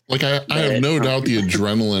FD is. Like I have no doubt the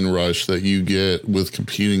adrenaline rush that you get with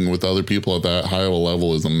competing with other people at that high of a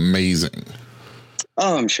level is amazing.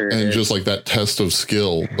 Oh, I'm sure. And just like that test of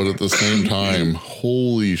skill, but at the same time,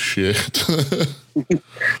 holy shit.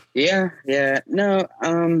 Yeah. No.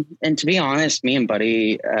 And to be honest, me and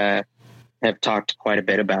Buddy have talked quite a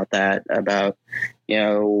bit about that, about,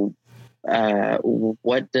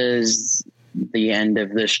 what does the end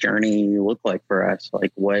of this journey look like for us?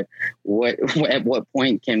 Like what at what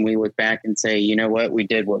point can we look back and say, you know what, we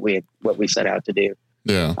did what we set out to do.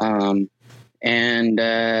 Yeah. And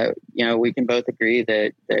we can both agree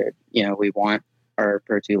that we want our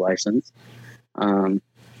Pro 2 license.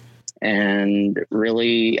 And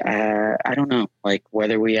really, I don't know, like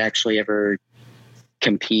whether we actually ever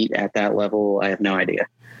compete at that level, I have no idea.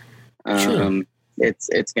 Sure.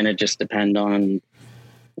 It's going to just depend on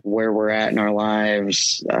where we're at in our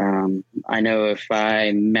lives. I know if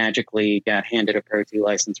I magically got handed a Pro 2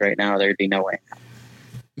 license right now, there'd be no way.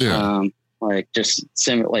 Yeah. Like just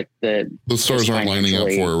like the stars aren't lining up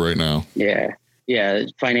for it right now. Yeah.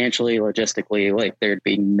 Financially, logistically, like there'd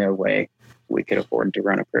be no way we could afford to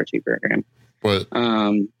run a Pro 2 program. But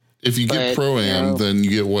if you get Pro-Am, then you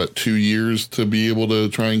get what, 2 years to be able to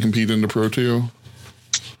try and compete into Pro 2?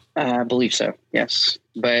 I believe so. Yes.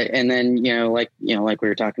 And then, like we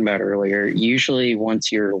were talking about earlier, usually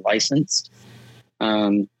once you're licensed,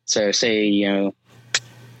 so say, you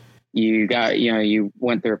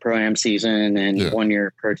went through a Pro-Am season and won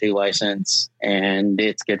your Pro 2 license and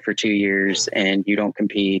it's good for 2 years and you don't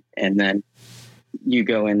compete. And then you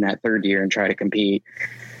go in that third year and try to compete.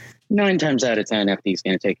 9 times out of 10, FD is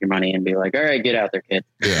going to take your money and be like, all right, get out there, kid.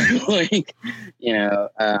 Yeah.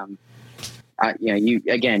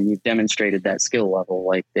 You've demonstrated that skill level.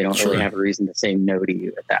 Like they don't really have a reason to say no to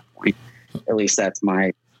you at that point. At least that's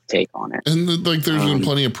my take on it. And like, there's been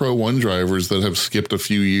plenty of Pro 1 drivers that have skipped a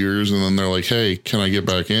few years and then they're like, hey, can I get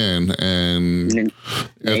back in? And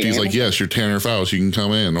FD's like, yes, you're Tanner Faust, you can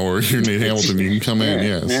come in, or you're Nate Hamilton, you can come in.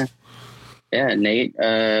 Yes. Yeah. Nate,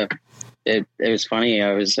 it was funny.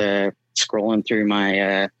 I was scrolling through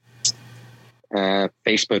my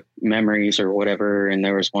Facebook memories or whatever, and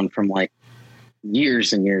there was one from like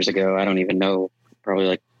years and years ago. I don't even know, probably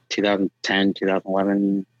like 2010,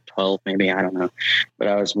 2011, 12, maybe. I don't know. But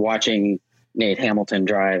I was watching Nate Hamilton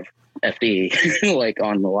drive FD like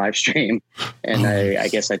on the live stream. And I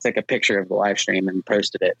guess I took a picture of the live stream and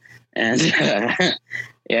posted it. And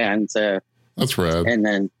and so that's rad. And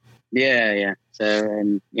then, yeah. So,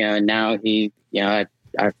 and, and now he,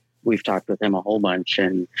 we've talked with him a whole bunch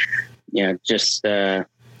and, just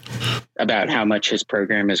about how much his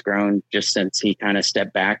program has grown just since he kind of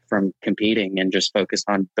stepped back from competing and just focused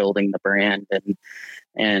on building the brand and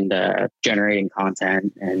generating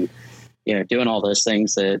content and, doing all those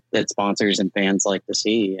things that sponsors and fans like to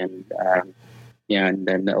see. And, and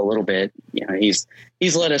then a little bit, he's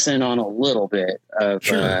let us in on a little bit of,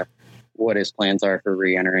 what his plans are for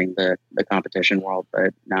re-entering the competition world.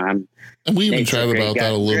 But and we even chatted about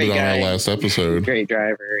that a little bit on our last episode. Great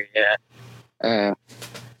driver. Yeah.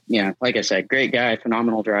 Like I said, great guy,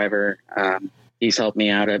 phenomenal driver. He's helped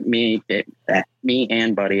me out me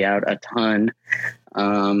and Buddy out a ton.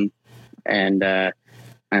 And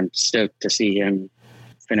I'm stoked to see him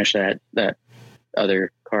finish that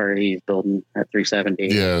other car he's building at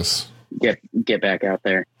 370. Yes. Get back out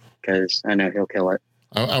there because I know he'll kill it.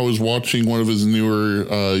 I was watching one of his newer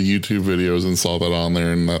YouTube videos and saw that on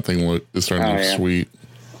there, and that thing is starting to look sweet.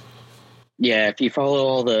 Yeah, if you follow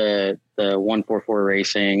all the 144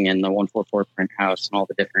 racing and the 144 print house and all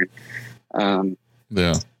the different, I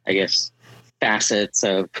guess, facets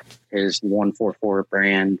of his 144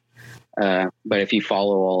 brand, But if you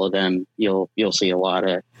follow all of them, you'll see a lot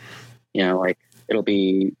of, like it'll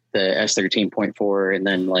be the S13.4, and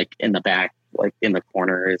then like in the back, like in the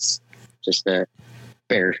corner, is just a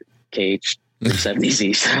bare cage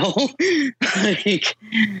 370Z cell. Like,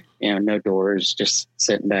 no doors, just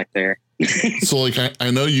sitting back there. So like,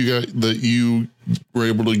 I know you were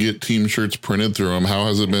able to get team shirts printed through them. How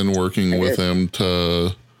has it been working with them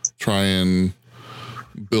to try and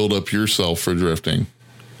build up yourself for drifting?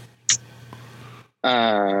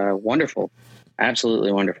 Wonderful.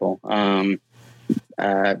 Absolutely wonderful.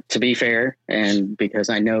 To be fair, and because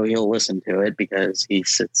I know he'll listen to it because he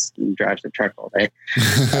sits and drives the truck all day,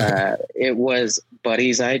 it was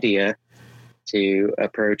Buddy's idea to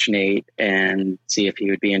approach Nate and see if he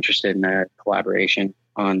would be interested in a collaboration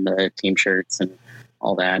on the team shirts and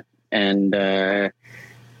all that. And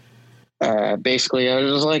basically I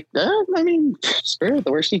was like, screw it.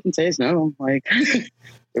 The worst you can say is no. Like, give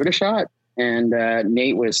it a shot. And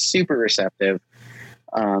Nate was super receptive.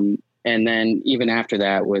 And then even after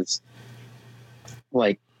that was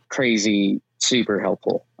like crazy, super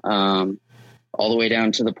helpful. All the way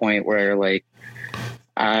down to the point where like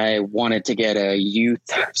I wanted to get a youth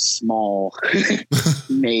small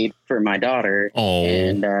made for my daughter. Oh.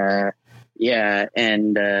 And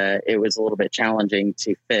it was a little bit challenging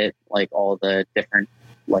to fit like all the different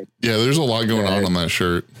there's a lot going on that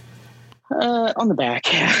shirt. On the back,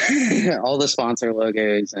 all the sponsor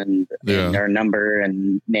logos and their number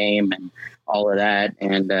and name and all of that.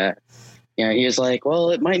 And, he was like, well,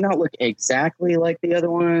 it might not look exactly like the other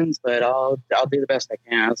ones, but I'll do the best I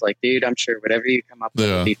can. I was like, dude, I'm sure whatever you come up with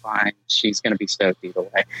will be fine. She's going to be stoked either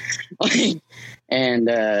way. And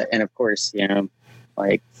of course, he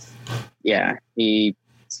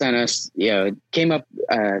sent us, came up,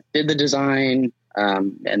 did the design,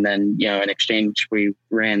 and then, in exchange, we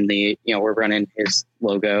ran we're running his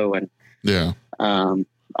logo and,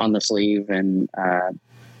 on the sleeve. And,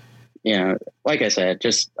 like I said,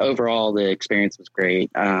 just overall, the experience was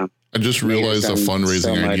great. I just realized a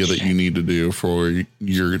fundraising idea that you need to do for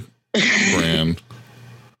your brand.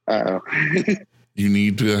 You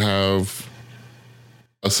need to have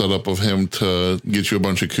a setup of him to get you a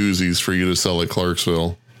bunch of koozies for you to sell at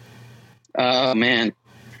Clarksville. Oh, man.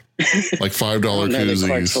 Like $5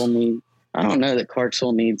 koozies. I don't know that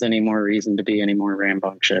Clarksville needs any more reason to be any more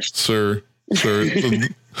rambunctious. Sir,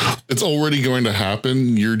 it's already going to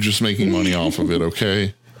happen. You're just making money off of it.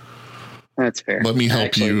 Okay. That's fair. Let me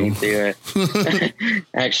help you.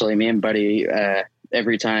 Actually, me and Buddy,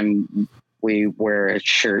 every time we wear a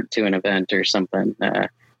shirt to an event or something,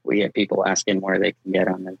 we get people asking where they can get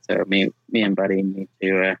on it. So me and Buddy need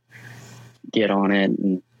to get on it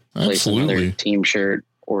and place another team shirt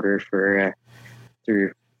order for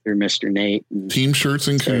through Mr. Nate. Team shirts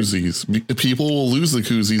and koozies. People will lose the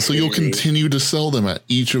koozies, so you'll continue to sell them at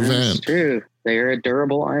each event. That's true. They're a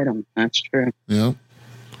durable item. That's true. Yeah.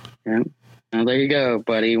 Well, there you go,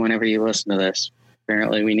 Buddy. Whenever you listen to this,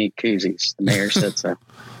 apparently we need koozies. The mayor said so.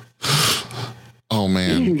 Oh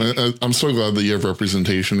man, I'm so glad that you have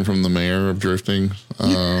representation from the mayor of drifting.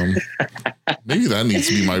 Maybe that needs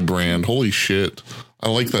to be my brand. Holy shit. I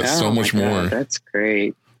like that so much more. That's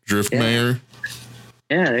great. Drift mayor.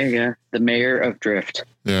 Yeah, there you go. The mayor of drift.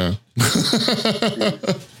 Yeah.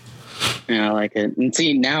 I like it. And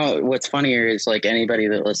see, now what's funnier is like anybody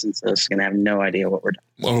that listens to this is going to have no idea what we're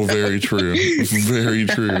doing. Oh, very true. Very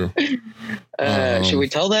true. Should we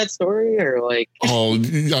tell that story or like? Oh,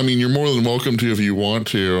 I mean, you're more than welcome to if you want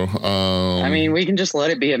to. We can just let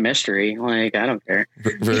it be a mystery. Like, I don't care.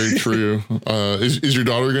 Very true. Is your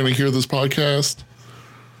daughter going to hear this podcast?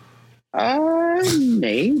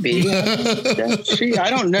 Maybe. I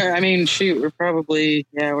don't know. I mean, we're probably,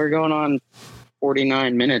 we're going on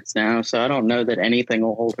 49 minutes now, so I don't know that anything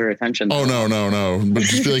will hold her attention. Oh, no. But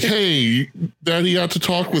just be like, hey, Daddy got to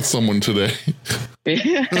talk with someone today.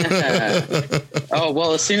 Yeah. Oh,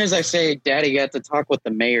 well, as soon as I say Daddy got to talk with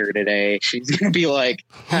the mayor today, she's going to be like,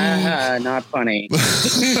 not funny.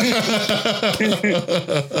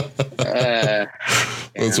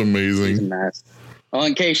 That's amazing. She's a mess. Well,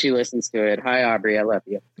 in case she listens to it, hi, Aubrey. I love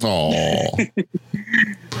you. Oh,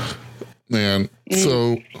 man.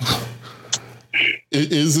 So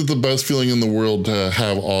is it the best feeling in the world to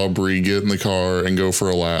have Aubrey get in the car and go for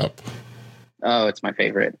a lap? Oh, it's my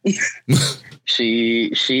favorite. She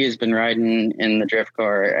has been riding in the drift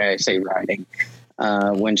car. I say riding.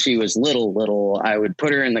 When she was little, I would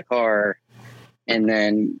put her in the car and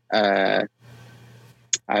then,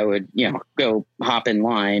 I would, go hop in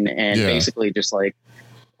line and basically just like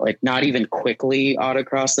not even quickly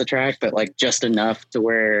autocross the track, but like just enough to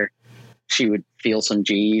where she would feel some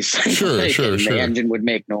G's. Sure. The engine would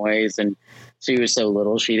make noise, and she was so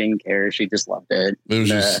little, she didn't care. She just loved it. It was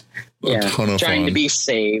just a ton of trying fun. to be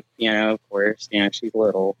safe, of course, she's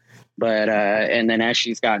little, but, and then as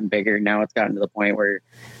she's gotten bigger, now it's gotten to the point where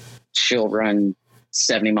she'll run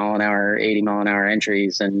 70 mile an hour, 80 mile an hour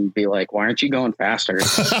entries and be like, why aren't you going faster?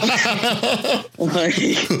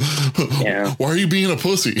 Like, why are you being a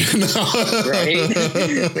pussy? Right.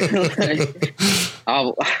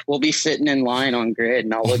 We'll be sitting in line on grid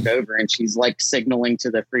and I'll look over and she's like signaling to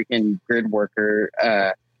the freaking grid worker,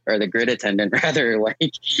 or the grid attendant rather,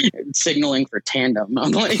 like signaling for tandem.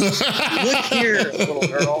 I'm like, look here, little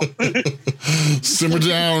girl. Simmer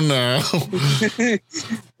down now.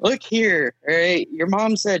 Look here. All right. Your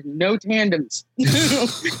mom said no tandems.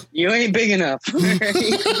 You ain't big enough. All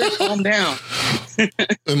right? Calm down.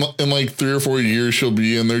 In like 3 or 4 years, she'll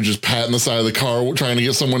be in there just patting the side of the car, trying to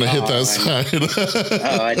get someone to hit that side.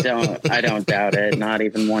 I don't doubt it. Not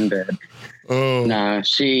even one bit. Oh, no,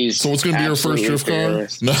 she's. So what's going to be her first drift car?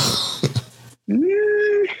 No.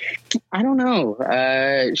 I don't know.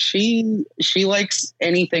 She likes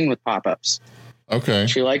anything with pop-ups. Okay.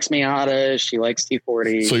 She likes Miatas. She likes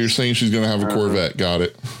T40s. So you're saying she's going to have a Corvette. Got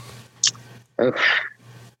it. I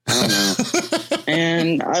don't know.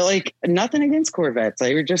 And I like nothing against Corvettes.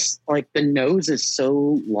 They were just like, the nose is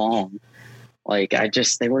so long. Like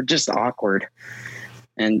they were just awkward.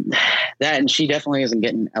 And she definitely isn't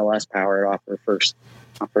getting LS power off her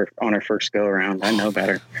on her first go around. I know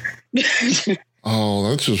better. Oh,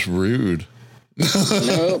 that's just rude.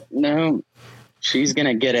 No. She's going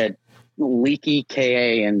to get a leaky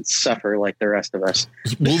KA and suffer like the rest of us.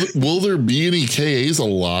 Will there be any KAs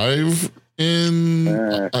alive in,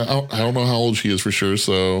 I don't know how old she is for sure.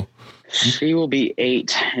 So she will be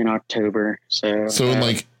 8 in October. So in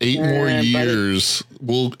like 8 more years,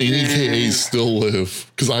 will any KAs still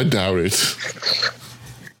live? Because I doubt it.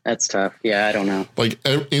 That's tough. Yeah, I don't know. Like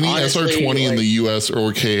any honestly, SR20 in the US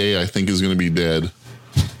or KA, I think is going to be dead.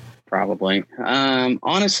 Probably.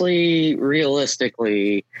 Honestly,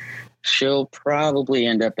 realistically, she'll probably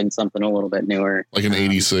end up in something a little bit newer. Like an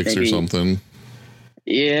 86 or something.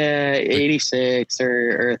 Yeah, 86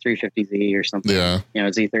 or a 350Z or something. Yeah.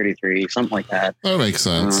 Z33, something like that. That makes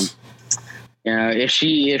sense. If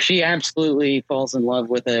she absolutely falls in love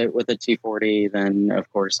with a 240, then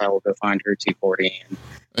of course I will go find her 240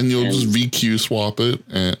 and you'll just VQ swap it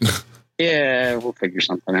and yeah, we'll figure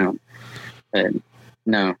something out. But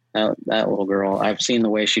no, that little girl, I've seen the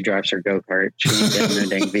way she drives her go-kart. She ain't getting a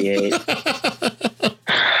dang V8.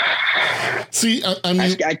 See, I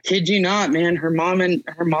mean, I kid you not, man. Her mom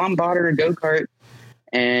bought her a go-kart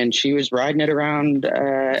and she was riding it around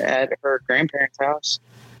at her grandparents' house.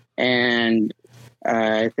 And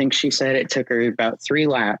I think she said it took her about 3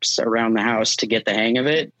 laps around the house to get the hang of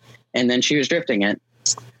it. And then she was drifting it.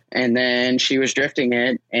 And then she was drifting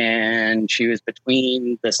it and she was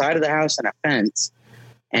between the side of the house and a fence.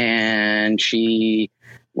 And she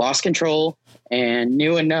lost control and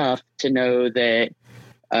knew enough to know that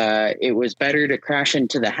it was better to crash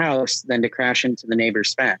into the house than to crash into the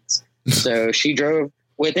neighbor's fence. So she drove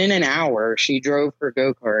within an hour. She drove her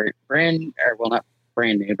go-kart not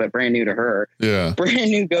brand new, but brand new to her. Yeah.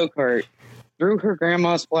 Brand new go-kart through her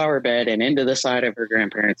grandma's flower bed and into the side of her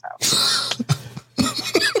grandparents' house.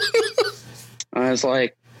 I was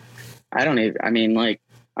like, I'm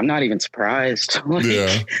not even surprised.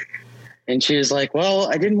 Yeah. And she was like, well,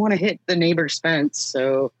 I didn't want to hit the neighbor's fence,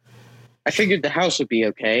 so I figured the house would be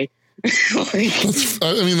okay.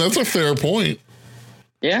 That's a fair point.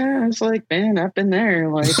 Yeah, I was like, man, I've been there.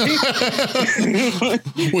 Like,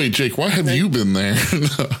 wait, Jake, why have you been there?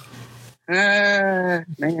 Man,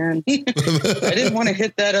 I didn't want to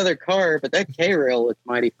hit that other car, but that K-rail looked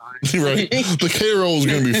mighty fine. Right, the K-rail is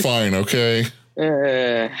going to be fine. Okay.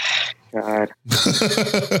 God.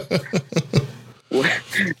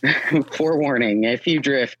 Forewarning: if you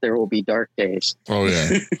drift, there will be dark days. Oh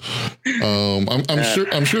yeah.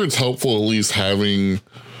 I'm sure it's helpful at least having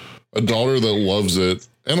a daughter that loves it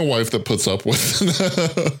and a wife that puts up with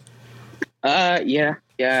it. Yeah,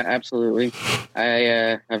 absolutely.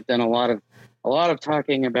 I've done a lot of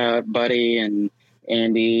talking about Buddy and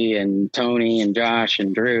Andy and Tony and Josh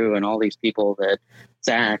and Drew and all these people that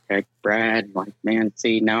Zach, like Brad, like, man,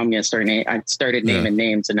 see, now I'm going to start I started naming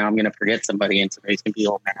names and now I'm going to forget somebody and somebody's going to be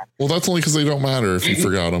all mad. Well, that's only because they don't matter if you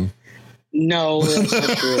forgot them. No, that's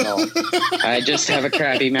not true at all. I just have a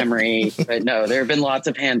crappy memory. But no, there have been lots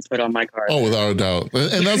of hands put on my car. Oh, without a doubt.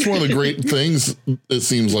 And that's one of the great things, it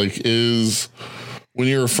seems like, is when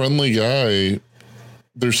you're a friendly guy,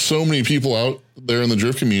 there's so many people out there in the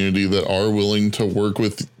drift community that are willing to work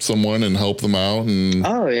with someone and help them out. And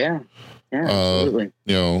oh, yeah. Yeah, absolutely.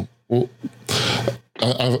 You know, well,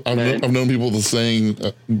 I've known people that saying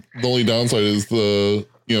the only downside is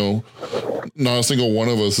not a single one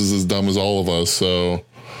of us is as dumb as all of us. So,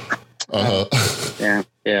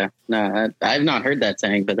 yeah. No, I've not heard that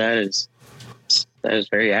saying, but that is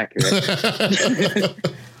very accurate.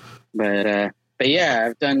 But yeah,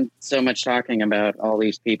 I've done so much talking about all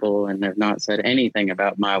these people and have not said anything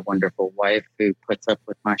about my wonderful wife who puts up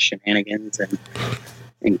with my shenanigans and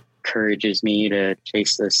encourages me to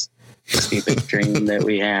chase this stupid dream that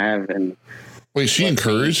we have. And wait, she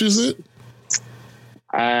encourages it?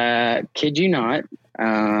 Kid you not.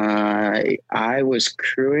 I was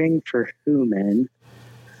crewing for Human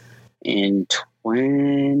in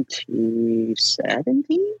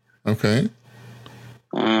 2017. Okay.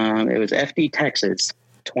 It was FD Texas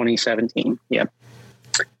 2017. Yep.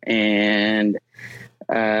 And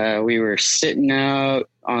we were sitting out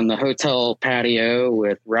on the hotel patio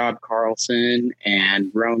with Rob Carlson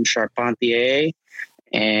and Rome Charpentier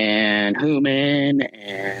and Human,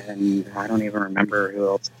 and I don't even remember who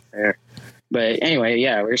else was there. But anyway,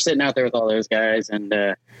 yeah, we were sitting out there with all those guys and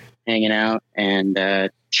hanging out,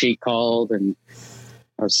 and she called, and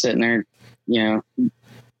I was sitting there,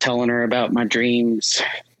 telling her about my dreams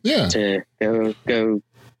to go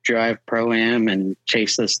drive Pro-Am and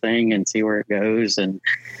chase this thing and see where it goes.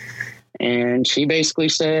 And she basically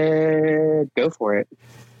said, go for it.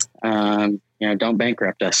 Don't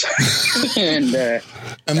bankrupt us. and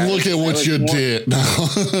look at what you did.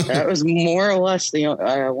 That was more or less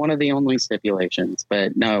one of the only stipulations.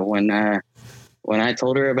 But no, when I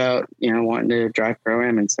told her about, wanting to drive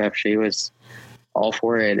Pro-Am and stuff, she was all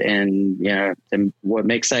for it. And, what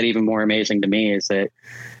makes that even more amazing to me is that,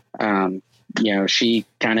 she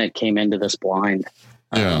kind of came into this blind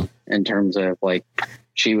in terms of like,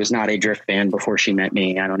 she was not a drift fan before she met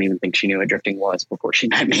me. I don't even think she knew what drifting was before she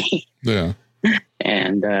met me. Yeah.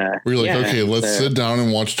 And we're like, okay, let's sit down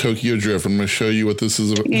and watch Tokyo Drift. I'm going to show you what this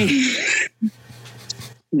is about.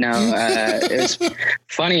 No, it was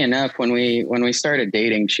funny enough when we started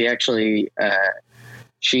dating. She actually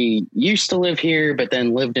she used to live here, but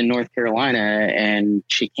then lived in North Carolina, and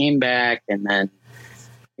she came back, and then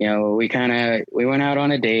we went out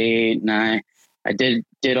on a date, and I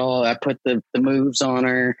put the moves on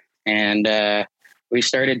her, and we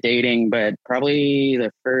started dating. But probably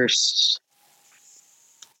the first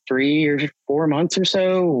 3 or 4 months or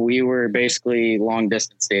so, we were basically long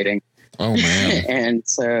distance dating. Oh man. And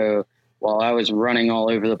so while I was running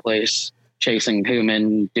all over the place, chasing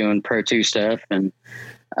Human, doing Pro 2 stuff, and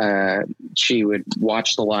she would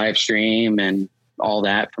watch the live stream and all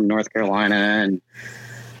that from North Carolina, and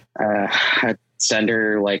I'd send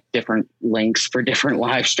her like different links for different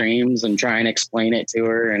live streams and try and explain it to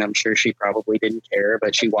her. And I'm sure she probably didn't care,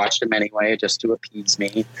 but she watched them anyway just to appease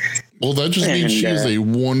me. Well, that just means she's a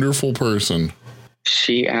wonderful person.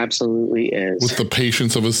 She absolutely is. With the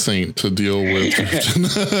patience of a saint to deal with.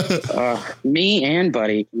 Me and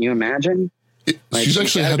Buddy, can you imagine? She's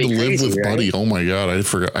actually had to live with Buddy. Oh my God, I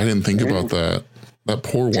forgot. I didn't think about that. That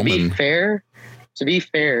poor woman. To be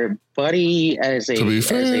fair, Buddy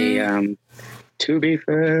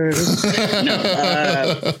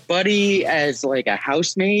Buddy as like a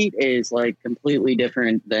housemate is like completely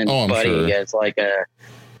different than Buddy as like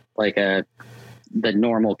the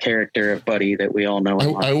normal character of Buddy that we all know.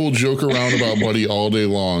 I will joke around about Buddy all day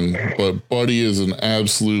long, but Buddy is an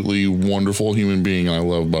absolutely wonderful human being, and I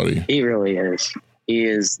love Buddy. He really is. He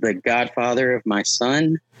is the godfather of my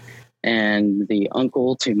son and the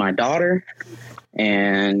uncle to my daughter.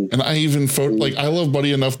 And I even I love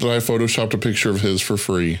Buddy enough that I photoshopped a picture of his for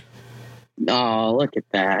free. Oh, look at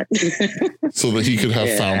that. So that he could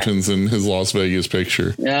have fountains in his Las Vegas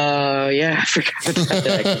picture. Oh, yeah. I forgot about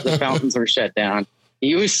that, 'cause the fountains were shut down.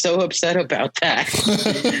 He was so upset about that.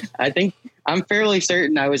 I'm fairly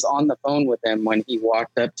certain I was on the phone with him when he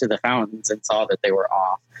walked up to the fountains and saw that they were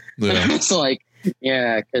off. Yeah. I was like,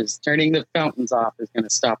 yeah, because turning the fountains off is going to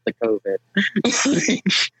stop the COVID.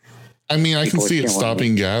 I mean, I can see it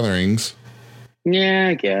stopping gatherings. Yeah,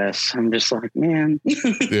 I guess. I'm just like, man.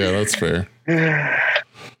 Yeah, that's fair.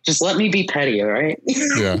 Just let me be petty, all right?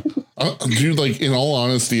 Yeah. Dude, like, in all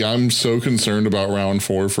honesty, I'm so concerned about round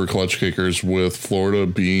 4 for clutch kickers with Florida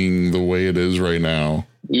being the way it is right now.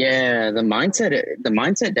 Yeah, the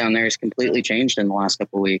mindset down there has completely changed in the last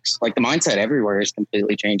couple of weeks. Like, the mindset everywhere is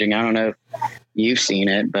completely changing. I don't know if you've seen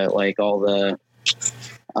it, but like all the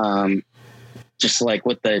just like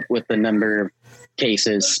with the number of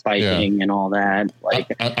cases spiking and all that, like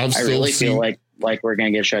I really feel like we're gonna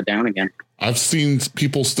get shut down again. I've seen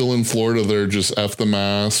people still in Florida that are just F the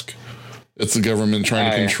mask. It's the government trying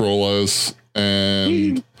to control us.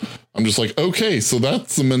 And I'm just like, okay, so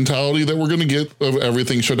that's the mentality that we're going to get of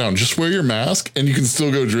everything shut down. Just wear your mask and you can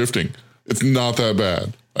still go drifting. It's not that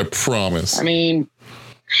bad. I promise. I mean,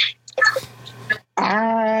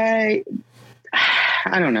 I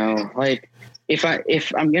don't know. Like, if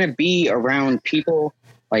I'm going to be around people,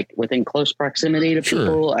 like within close proximity to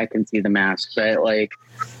people, I can see the mask. But like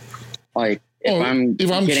if I'm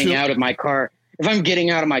getting out of my car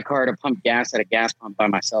to pump gas at a gas pump by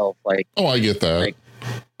myself, like, oh, I get that.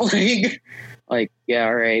 Like, yeah,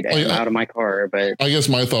 all right, I'm out of my car. But I guess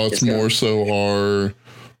my thoughts more so are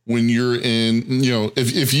when you're in,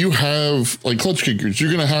 if you have like clutch kickers,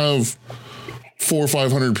 you're going to have 400 or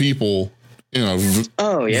 500 people in a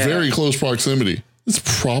very close proximity. It's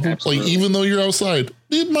probably, like, even though you're outside,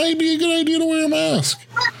 it might be a good idea to wear a mask.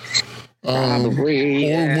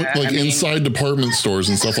 Probably. Or inside department stores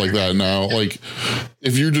and stuff like that. Now, like,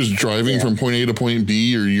 if you're just driving from point A to point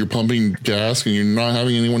B, or you're pumping gas and you're not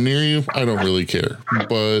having anyone near you, I don't really care.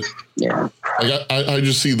 But like, I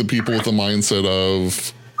just see the people with the mindset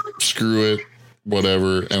of screw it,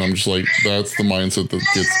 whatever, and I'm just like, that's the mindset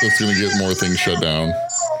that's going to get more things shut down.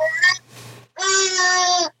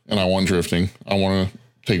 And I want drifting. I want to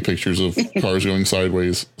take pictures of cars going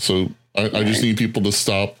sideways. So I just need people to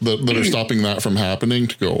stop that are stopping that from happening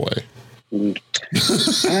to go away.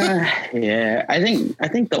 Yeah, I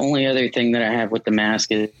think the only other thing that I have with the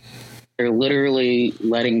mask is they're literally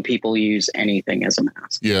letting people use anything as a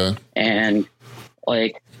mask. Yeah. And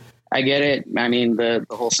like, I get it. I mean, the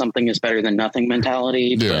whole something is better than nothing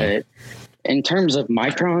mentality, but in terms of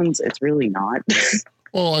microns, it's really not.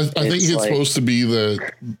 Well, I think it's supposed to be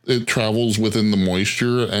that it travels within the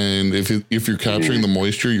moisture, and if you're capturing the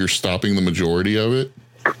moisture, you're stopping the majority of it.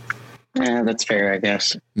 Yeah, that's fair, I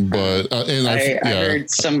guess. But I heard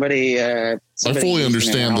somebody I fully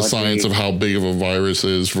understand the science of how big of a virus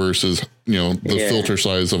is versus the filter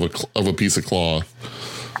size of a piece of cloth.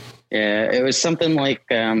 Yeah, it was something like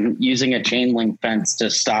using a chain link fence to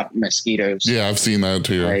stop mosquitoes. Yeah, I've seen that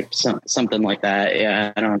too. Like something like that.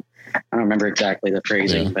 Yeah, I don't remember exactly the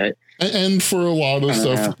phrasing, but and for a lot of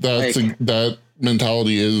stuff, that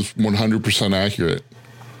mentality is 100% accurate.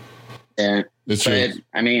 Yeah,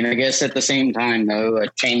 I mean, I guess at the same time, though, a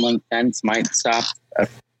chain link fence might stop a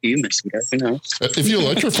few mosquitoes. Who knows? If you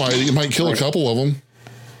electrify it, you might kill a couple of them.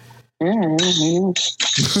 Yeah,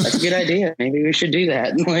 that's a good idea. Maybe we should do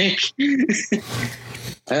that.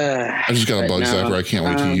 I just got a bug zapper. I can't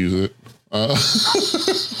wait to use it.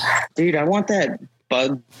 Dude, I want that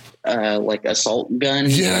bug assault gun.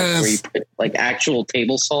 Yes. Where you put like actual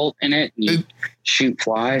table salt in it and you shoot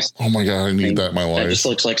flies. Oh my God, I need that in my life. That just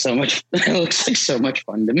looks like so much. It looks like so much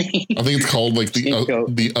fun to me. I think it's called like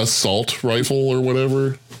the assault rifle or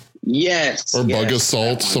whatever. Yes. Or bug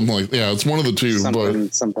assault, something like it's one of the two.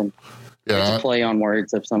 Something. Yeah. It's a play on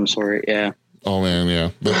words of some sort. Yeah. Oh man,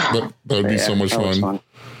 yeah. That would be so much fun.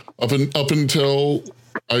 Up until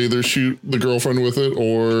I either shoot the girlfriend with it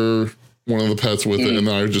or one of the pets with it, and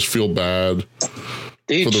then I just feel bad for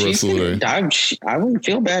the rest of the day. I wouldn't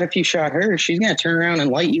feel bad if you shot her. She's gonna turn around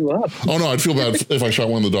and light you up. Oh no, I'd feel bad if I shot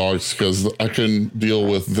one of the dogs, because I couldn't deal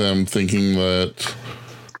with them thinking that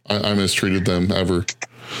I mistreated them ever.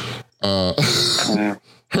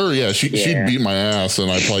 She'd beat my ass, and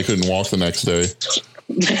I probably couldn't walk the next day.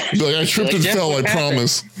 Like, I tripped and fell, I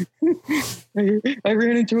promise. I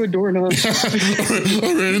ran into a doorknob.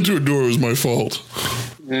 I ran into a door. It was my fault.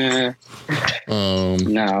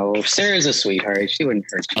 No, Sarah's a sweetheart. She wouldn't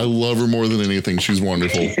hurt you. I love her more than anything. She's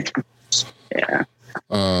wonderful. Yeah.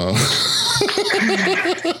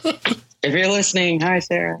 If you're listening, hi,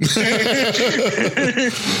 Sarah.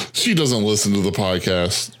 She doesn't listen to the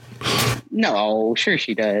podcast. No, sure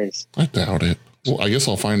she does. I doubt it. Well, I guess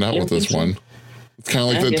I'll find out with this one. It's kind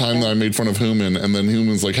of like the time that I made fun of Human, and then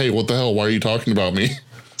Human's like, hey, what the hell? Why are you talking about me?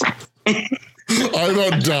 I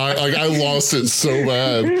about died. Like, I lost it so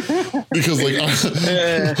bad because, like, I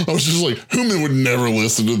was just like, Human would never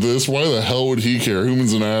listen to this. Why the hell would he care?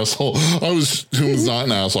 Human's an asshole. Human's not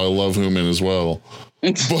an asshole. I love Human as well.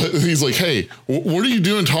 But he's like, hey, what are you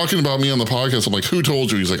doing talking about me on the podcast? I'm like, who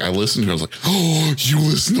told you? He's like, I listened to it. I was like, oh, you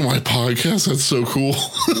listen to my podcast? That's so cool.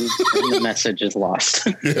 And the message is lost.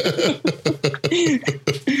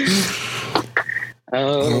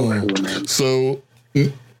 So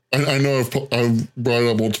I know I've brought it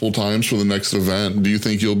up multiple times for the next event. Do you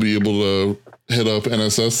think you'll be able to hit up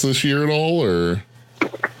NSS this year at all, or?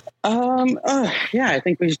 Yeah, I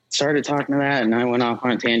think we started talking to that, and I went off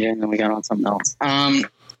on a tangent, and then we got on something else.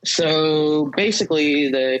 So basically,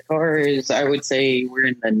 the car is, I would say, we're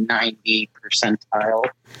in the 90 percentile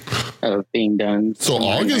of being done. So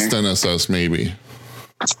August NSS, maybe.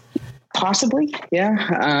 Possibly,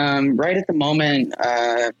 yeah. Right at the moment,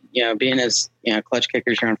 being as Clutch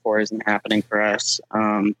Kickers Round 4 isn't happening for us.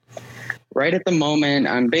 Right at the moment,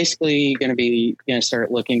 I'm basically going to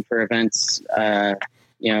start looking for events.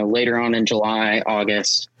 Later on in July,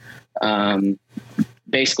 August.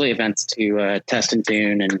 Basically, events to test and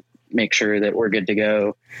tune and make sure that we're good to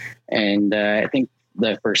go. And I think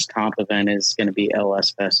the first comp event is going to be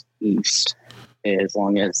LS Fest East, as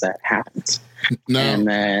long as that happens. No, and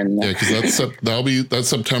then because that's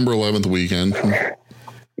September 11th weekend.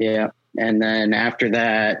 Yeah, and then after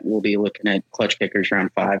that, we'll be looking at Clutch Kickers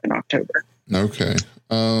Round 5 in October. Okay.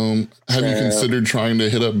 Have you considered trying to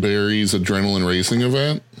hit up Barry's adrenaline racing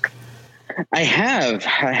event? I have.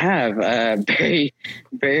 Barry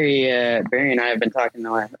and I have been talking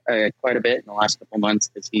quite a bit in the last couple months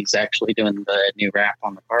because he's actually doing the new wrap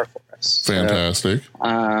on the car for us. Fantastic.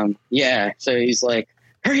 So he's like,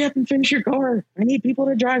 hurry up and finish your car. I need people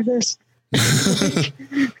to drive this. But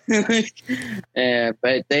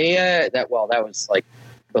that was like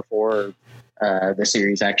before the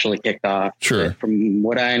series actually kicked off. Sure. But from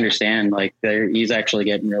what I understand, like he's actually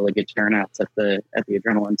getting really good turnouts at the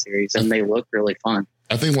Adrenaline series, and they look really fun.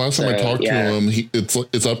 I think last time I talked to him,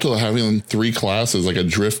 it's up to having 3 classes, like a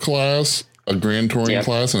drift class, a grand touring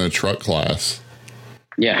class, and a truck class.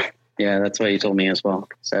 Yeah, that's what he told me as well.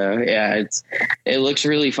 So it looks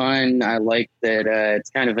really fun. I like that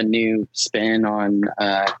it's kind of a new spin on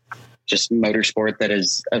just motorsport that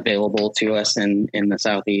is available to us in the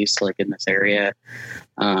Southeast, like in this area.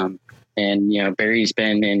 And Barry's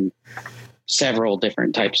been in several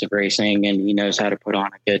different types of racing, and he knows how to put on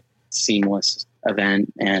a good seamless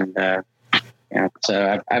event. And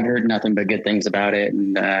so I've heard nothing but good things about it.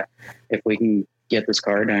 And if we can get this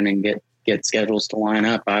car done and get schedules to line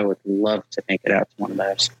up, I would love to make it out to one of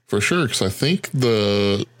those. For sure, because I think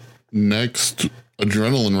the next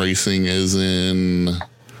adrenaline racing is in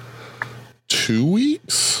 2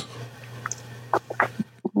 weeks.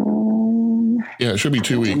 It should be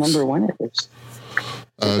 2 weeks. I remember when it is.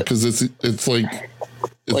 Because it's like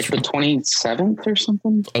the 27th or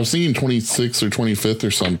something. I was thinking 26th or 25th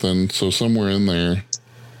or something. So somewhere in there.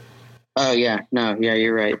 Oh yeah,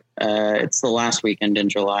 you're right. It's the last weekend in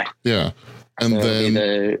July. Yeah, and so then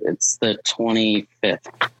it's the 25th.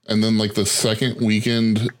 And then like the second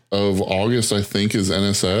weekend of August, I think, is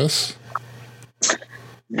NSS.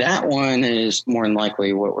 That one is more than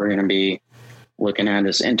likely what we're going to be looking at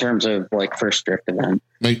is in terms of like first drift event.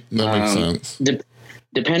 That makes sense.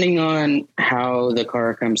 Depending on how the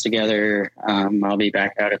car comes together, I'll be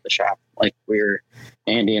back out at the shop. Like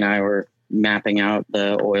Andy and I were mapping out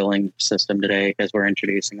the oiling system today because we're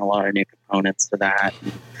introducing a lot of new components to that.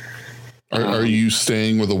 Are you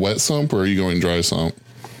staying with a wet sump or are you going dry sump?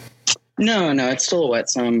 No, it's still a wet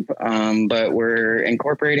sump, but we're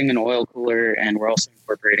incorporating an oil cooler and we're also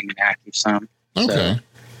incorporating an active sump. Okay.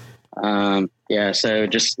 So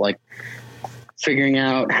just like figuring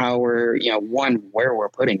out how we're, where we're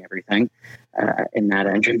putting everything in that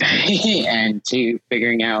engine bay, and 2,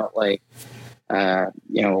 figuring out like, how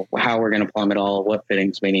we're going to plumb it all, what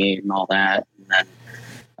fittings we need and all that. And then,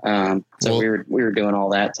 we were doing all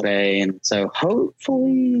that today. And so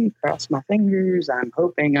hopefully, cross my fingers, I'm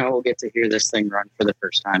hoping I will get to hear this thing run for the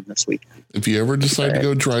first time this weekend. If you ever decide to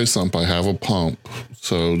go dry sump, I have a pump.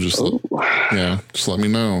 So just let me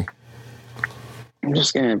know. I'm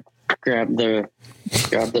just going to grab the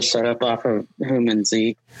setup off of Human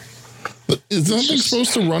Z. But is that thing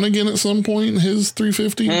supposed to run again at some point in his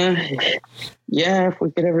 350? If we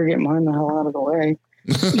could ever get mine the hell out of the way.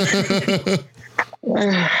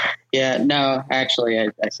 No, actually, I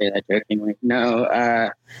say that jokingly. No,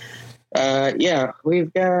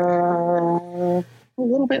 we've got a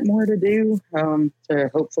little bit more to do to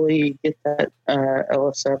hopefully get that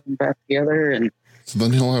LS7 back together and so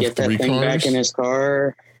then he'll have get that 3 thing cars back in his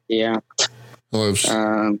car. Yeah, he'll have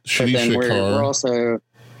but then we're also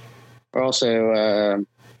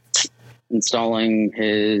installing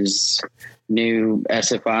his new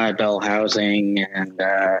SFI bell housing, and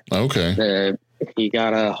he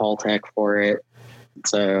got a Haltech for it.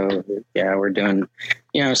 So we're doing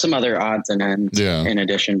some other odds and ends in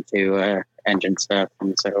addition to engine stuff,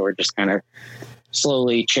 and so we're just kind of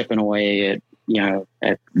slowly chipping away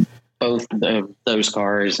at both of those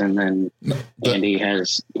cars. And then Andy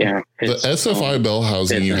has the SFI bell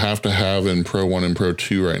housing you have to have in Pro 1 and Pro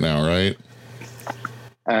 2 right now, right?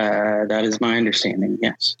 That is my understanding.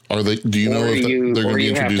 Yes. Are they? Do you know if they're going to be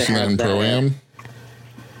introducing that in Pro-Am?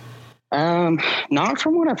 Not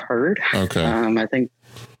from what I've heard. Okay. I think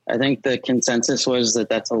the consensus was that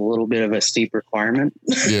that's a little bit of a steep requirement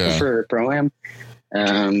for Pro-Am.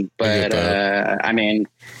 I mean,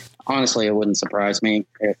 honestly, it wouldn't surprise me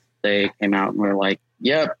if they came out and were like,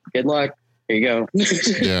 "Yep, good luck. Here you go."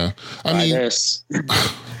 Yeah, I Buy mean, this.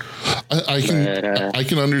 I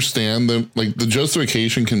can understand that. Like the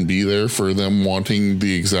justification can be there for them wanting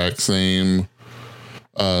the exact same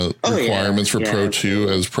requirements for Pro 2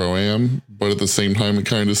 as Pro Am, but at the same time, it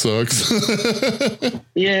kind of sucks.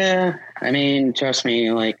 Yeah, I mean, trust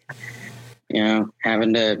me, like, you know,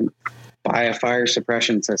 having to buy a fire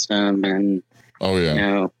suppression system and oh yeah, you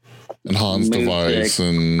know, and Han's device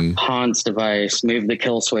and Han's device, move the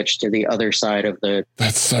kill switch to the other side of the.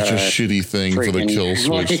 That's such a shitty thing for the kill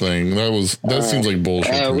switch thing. That seems like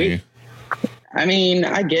bullshit to me. I mean,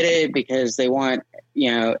 I get it because they want,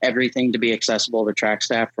 you know, everything to be accessible to track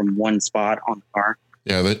staff from one spot on the car.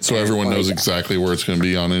 Yeah, so everyone knows exactly where it's going to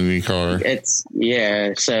be on any car.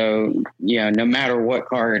 So, you know, no matter what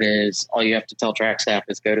car it is, all you have to tell track staff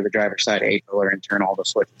is go to the driver's side A-pillar and turn all the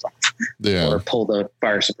switches off. Yeah. Or pull the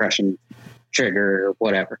fire suppression trigger or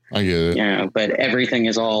whatever. I get it. You know, but everything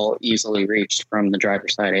is all easily reached from the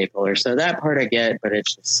driver's side A-pillar. So that part I get, but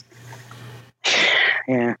it's just,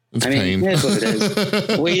 yeah. It's pain. It is what it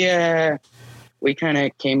is. We kind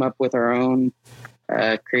of came up with our own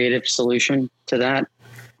creative solution to that.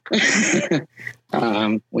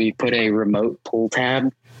 We put a remote pull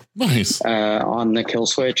tab nice on the kill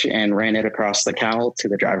switch and ran it across the cowl to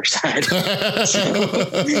the driver's side.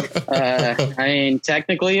 So, I mean,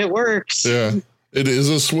 technically it works. Yeah, it is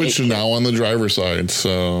a switch now on the driver's side,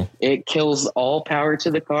 so it kills all power to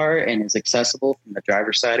the car and is accessible from the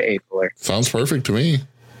driver's side A-pillar. Sounds perfect to me.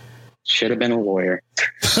 Should have been a lawyer.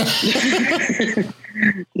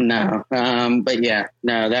 No, but yeah,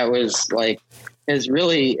 no, that was like, is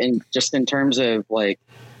really in terms of like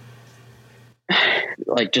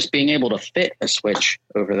just being able to fit a switch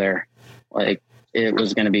over there, like it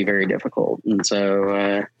was going to be very difficult. And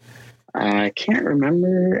so I can't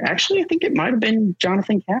remember. Actually, I think it might have been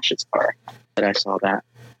Jonathan Cash's car that I saw that.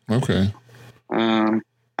 Okay.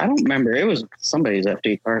 I don't remember. It was somebody's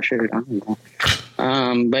FD car. Shoot, I don't know.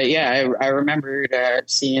 But yeah, I remembered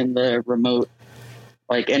seeing the remote,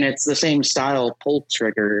 like, and it's the same style pull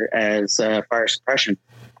trigger as fire suppression.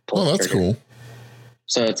 Oh, that's trigger. Cool.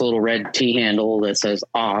 So it's a little red T handle that says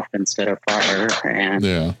off instead of fire,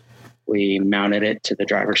 and we mounted it to the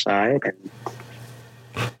driver's side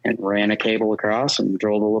and ran a cable across and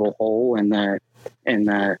drilled a little hole in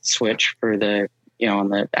the switch for the, you know, on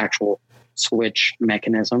the actual switch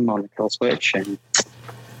mechanism on the kill switch, and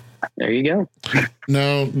there you go.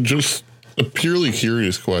 Now, just a purely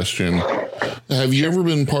curious question. Have you ever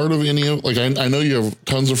been part of any of, like, I know you have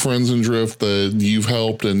tons of friends in Drift that you've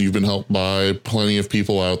helped and you've been helped by plenty of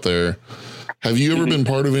people out there. Have you ever been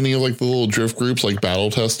part of any of like the little Drift groups like Battle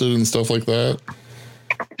Tested and stuff like that?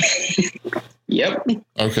 Yep.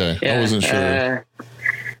 Okay. Yeah, I wasn't sure.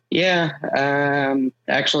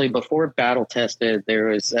 Actually, before Battle Tested, there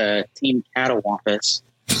was Team Catawampus.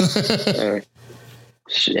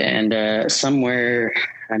 And somewhere,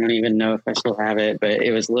 I don't even know if I still have it, but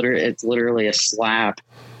it's literally a slap.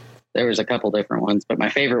 There was a couple different ones, but my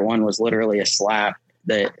favorite one was literally a slap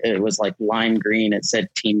that it was like lime green. It said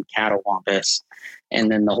Team Catawampus. And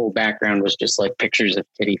then the whole background was just like pictures of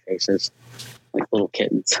kitty faces, like little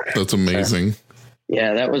kittens. That's amazing. So,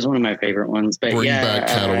 yeah, that was one of my favorite ones. But bring back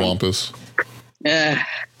Catawampus.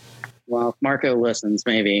 Well, if Marco listens,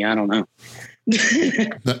 maybe, I don't know.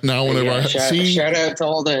 Now, whenever shout out to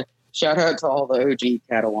all the OG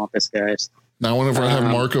Catawampus guys. Now, whenever I have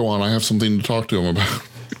Marco on, I have something to talk to him about.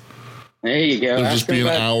 There you go. There'll just be an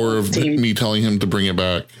hour of me telling him to bring it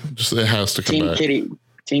back. Just it has to come back.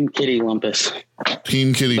 Team Kitty Lumpus.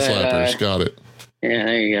 Team Kitty Flappers. Got it. Yeah,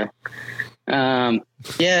 there you go.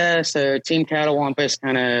 So Team Catawampus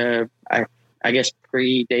kind of, I guess,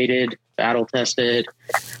 predated Battle Tested.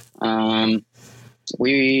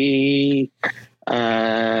 We,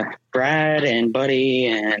 Brad and Buddy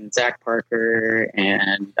and Zach Parker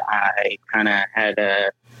and I kind of had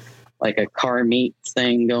a car meet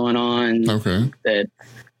thing going on. Okay. That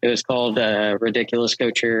it was called Ridiculous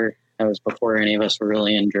Coacher. That was before any of us were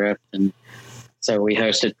really in Drift, and so we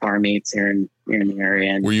hosted car meets here in the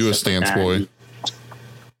area. And were you a stance boy?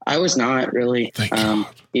 I was not really. Thank God.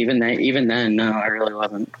 Even then, no, I really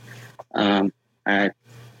wasn't. I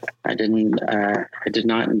did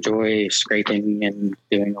not enjoy scraping and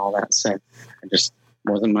doing all that stuff. It just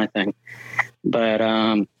wasn't my thing. But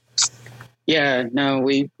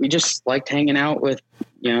we just liked hanging out with,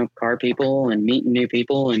 you know, car people and meeting new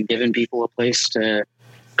people and giving people a place to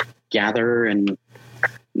gather and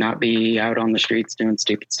not be out on the streets doing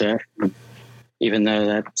stupid stuff. even though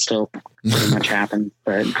that still pretty much happened.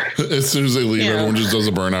 But as soon as they leave, everyone just does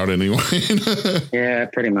a burnout anyway. Yeah,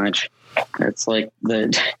 pretty much. It's like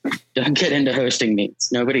don't get into hosting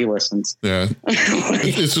meets. Nobody listens. Yeah.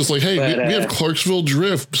 It's just like, hey, we have Clarksville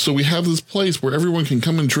Drift. So we have this place where everyone can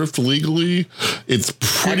come and drift legally. It's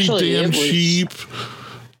pretty damn cheap.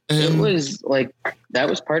 And it was like, that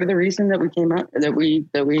was part of the reason that we came out, that we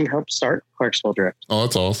helped start Clarksville Drift. Oh,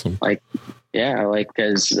 that's awesome. Like, yeah, like,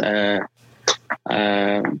 cause,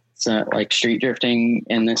 so like street drifting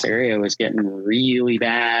in this area was getting really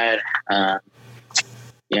bad.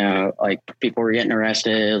 You know, like people were getting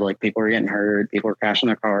arrested, like people were getting hurt, people were crashing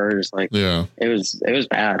their cars. Like, yeah, it was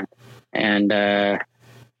bad. And,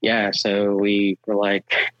 yeah, so we were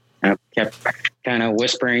like, you know, kept kind of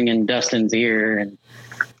whispering in Dustin's ear, and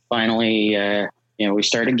finally, you know, we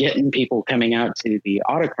started getting people coming out to the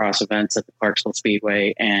autocross events at the Clarksville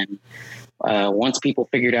Speedway. And once people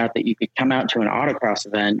figured out that you could come out to an autocross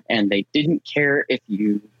event and they didn't care if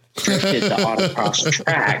you drifted the autocross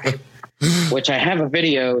track, which I have a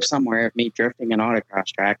video somewhere of me drifting an autocross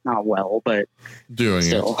track, not well, but doing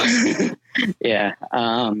still. It. Yeah.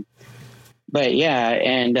 But yeah,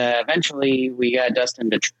 and eventually we got Dustin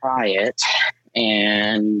to try it,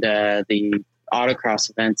 and the autocross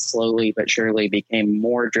events slowly but surely became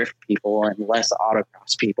more drift people and less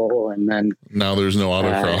autocross people. And then now there's no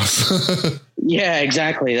autocross. Yeah,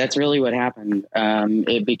 exactly. That's really what happened.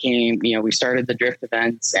 It became, you know, we started the drift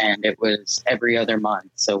events and it was every other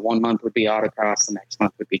month. So 1 month would be autocross, the next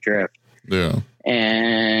month would be drift. Yeah.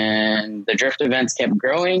 And the drift events kept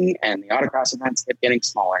growing and the autocross events kept getting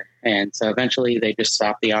smaller. And so eventually they just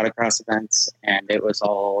stopped the autocross events and it was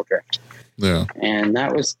all drift. Yeah. And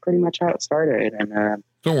that was pretty much how it started. And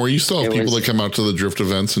don't worry, you still have people that come out to the drift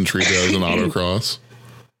events and treat it as an autocross.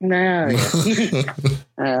 No.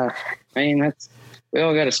 Yeah. I mean, we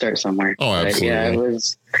all got to start somewhere. Oh, absolutely. But yeah, it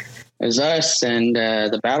was us and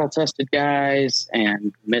the battle tested guys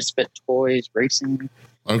and Misfit Toys Racing.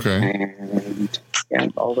 Okay. And yeah,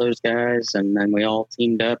 all those guys. And then we all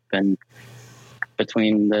teamed up, and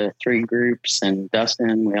between the three groups and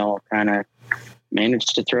Dustin, we all kind of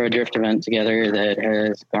managed to throw a drift event together that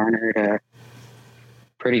has garnered a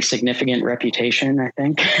pretty significant reputation, I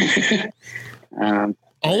think.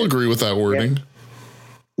 I'll agree with that wording.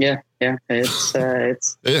 Yeah. It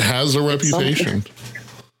has a reputation.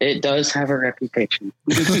 It does have a reputation.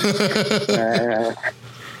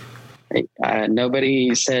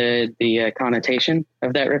 Nobody said the connotation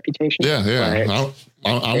of that reputation. Yeah.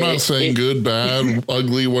 I'm not saying good, bad,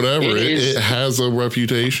 ugly, whatever. It has a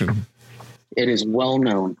reputation. It is well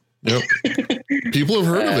known. Yep. People have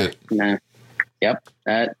heard of it. No. Yep.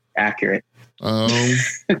 Accurate. No.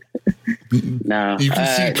 You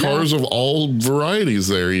can see cars of all varieties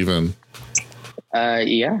there, even.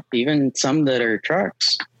 Yeah. Even some that are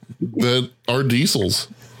trucks. That are diesels.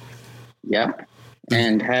 Yep.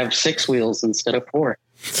 And have 6 wheels instead of 4.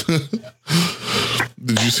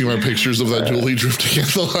 Did you see my pictures of that Julie drifting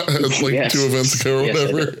at yes. 2 events ago or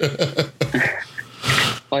whatever?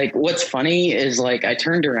 Like, what's funny is, like, I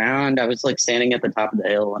turned around. I was, like, standing at the top of the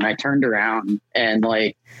hill, and I turned around, and,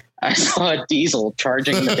 like, I saw a diesel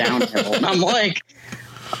charging the downhill. And I'm like,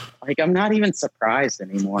 I'm not even surprised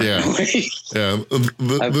anymore. Yeah. This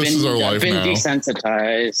is our life now. I've been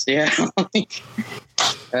desensitized. Yeah.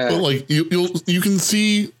 But, like, you can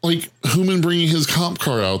see, like, Hooman bringing his comp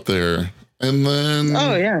car out there. And then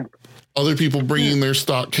other people bringing their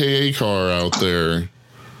stock KA car out there.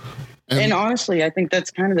 And honestly, I think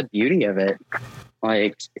that's kind of the beauty of it,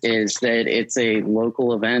 like, is that it's a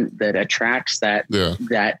local event that attracts that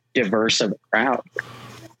diverse of a crowd.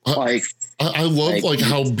 Like, I love like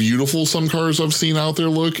how beautiful some cars I've seen out there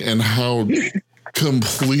look, and how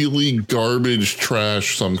completely garbage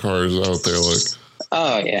trash some cars out there look.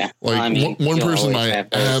 Oh yeah, like I mean, one person I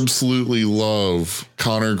absolutely love,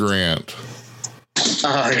 Connor Grant.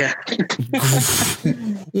 Oh yeah.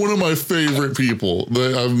 One of my favorite people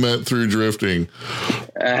that I've met through drifting.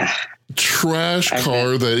 Trash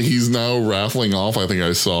car that he's now raffling off. I think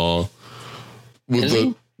I saw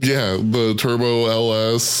with the Turbo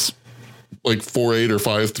LS, like 4.8 or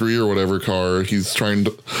 5.3 or whatever car. He's trying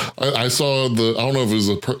to. I saw I don't know if it was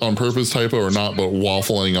on purpose typo or not, but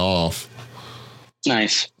waffling off.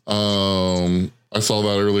 Nice. I saw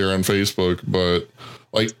that earlier on Facebook, but.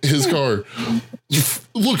 Like, his car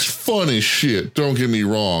looks fun as shit. Don't get me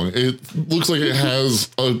wrong. It looks like it has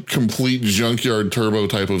a complete junkyard turbo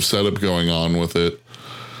type of setup going on with it.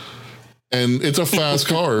 And it's a fast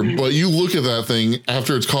car, but you look at that thing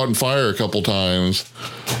after it's caught in fire a couple times,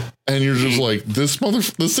 and you're just like, this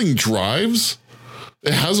thing drives?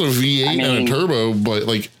 It has a V8 and a turbo, but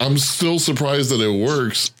like I'm still surprised that it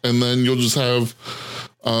works. And then you'll just have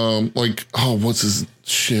what's his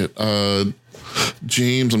shit?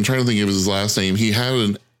 James, I'm trying to think of his last name. He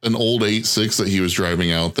had an old 8.6 that he was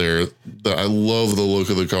driving out there that I love the look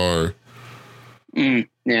of the car.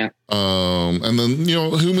 Yeah. And then,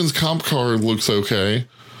 Human's comp car looks okay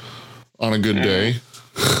on a good day.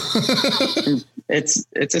 It's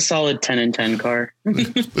a solid 10 and 10 car.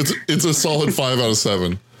 It's a solid 5 out of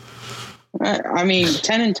 7.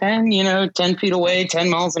 10 and 10, 10 feet away, 10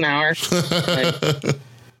 miles an hour.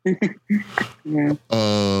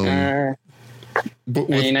 Yeah.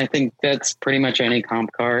 I think that's pretty much any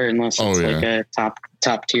comp car, unless it's like a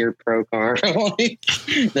top tier pro car.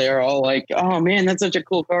 They're all like, "Oh man, that's such a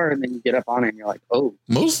cool car," and then you get up on it and you're like, "Oh."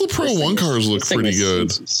 Most of the Pro 1 cars look pretty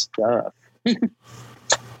good. Stuff.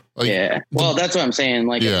 Well, that's what I'm saying.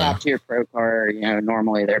 Like a top tier pro car,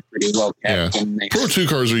 normally they're pretty well kept. Yeah. And Pro 2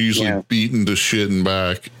 cars are usually beaten to shit and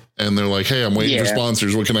back. And they're like, "Hey, I'm waiting for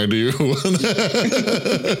sponsors. What can I do?" Look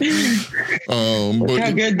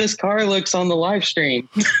how good this car looks on the live stream.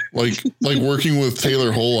 like working with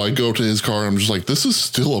Taylor Hull, I go up to his car and I'm just like, "This is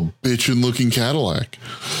still a bitchin' looking Cadillac."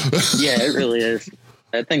 Yeah, it really is.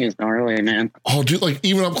 That thing is gnarly, man. Oh, dude, like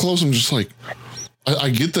even up close, I'm just like, I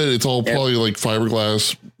get that it's all probably like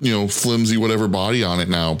fiberglass, flimsy, whatever body on it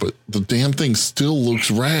now, but the damn thing still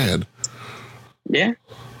looks rad. Yeah.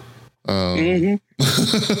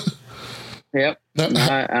 Yep.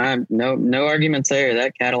 No arguments there.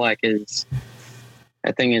 That Cadillac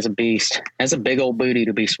that thing is a beast. Has a big old booty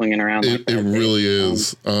to be swinging around. It really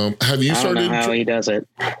is. Have you started? I don't know how he does it.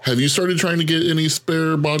 Have you started trying to get any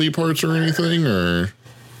spare body parts or anything? Or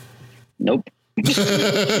nope.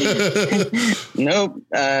 Nope.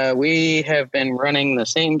 We have been running the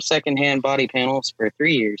same secondhand body panels for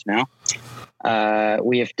 3 years now.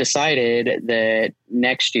 We have decided that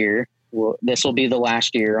next year, this will be the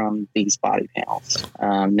last year on these body panels.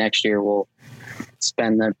 Next year, we'll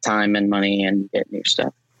spend the time and money and get new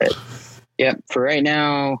stuff. But for right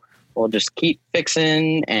now, we'll just keep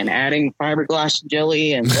fixing and adding fiberglass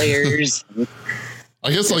jelly and layers.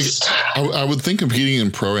 I guess I would think competing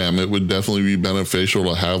in Pro-Am, it would definitely be beneficial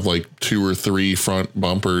to have like 2 or 3 front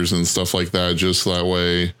bumpers and stuff like that. Just that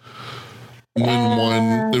way, when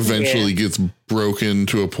one eventually gets broken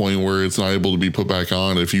to a point where it's not able to be put back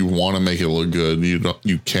on, if you want to make it look good,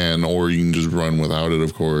 you can, or you can just run without it,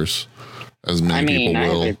 of course, as many people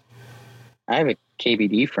will. I have a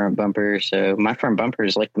KBD front bumper, so my front bumper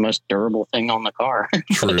is like the most durable thing on the car.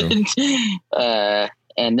 True.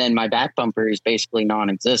 And then my back bumper is basically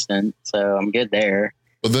non-existent, so I'm good there.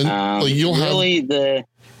 But then you'll really have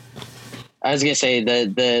I was gonna say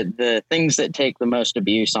the things that take the most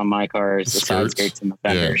abuse on my car is the side skirts and the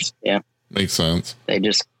fenders. Yeah. Makes sense. They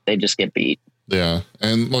just get beat. Yeah,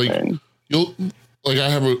 and I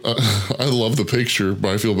have I love the picture, but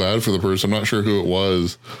I feel bad for the person. I'm not sure who it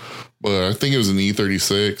was, but I think it was an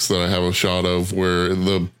E36 that I have a shot of where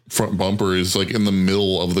the front bumper is like in the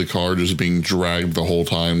middle of the car, just being dragged the whole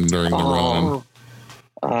time during the run.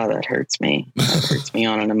 Oh, that hurts me. That hurts me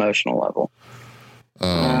on an emotional level.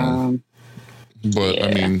 But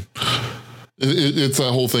I mean, it's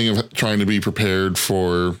that whole thing of trying to be prepared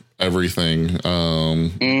for everything,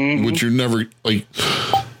 which you're never like,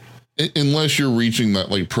 unless you're reaching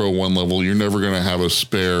that like Pro 1 level, you're never going to have a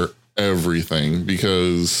spare everything,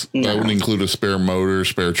 because that would include a spare motor,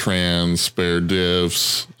 spare trans, spare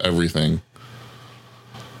diffs, everything.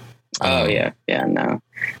 No.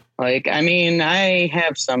 I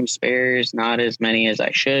have some spares, not as many as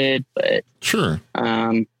I should, but sure.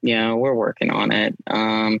 We're working on it.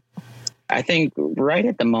 I think right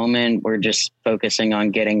at the moment, we're just focusing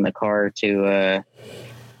on getting the car to,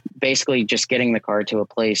 basically just getting the car to a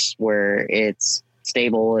place where it's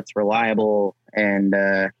stable, it's reliable, and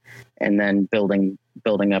then building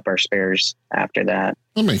up our spares after that.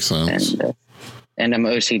 That makes sense. And I'm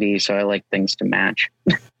OCD, so I like things to match.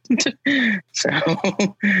 So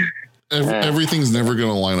everything's never going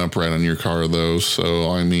to line up right on your car, though.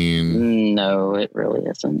 So I mean, no, it really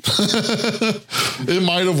isn't. It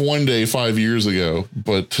might have one day 5 years ago,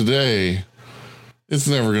 but today it's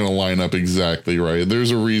never going to line up exactly right.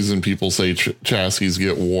 There's a reason people say chassis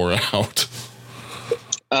get wore out.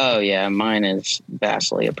 Oh yeah, mine is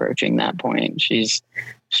vastly approaching that point. She's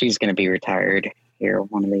going to be retired here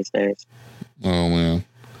one of these days. Oh man.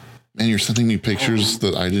 Man, you're sending me pictures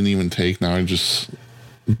that I didn't even take. Now these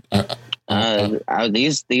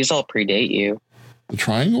all predate you. The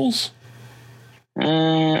triangles?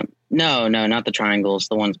 No, not the triangles.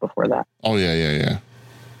 The ones before that. Oh yeah.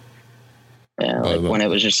 Yeah, like when it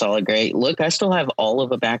was just solid gray. Look, I still have all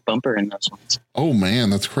of a back bumper in those ones. Oh man,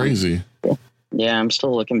 that's crazy. Yeah, I'm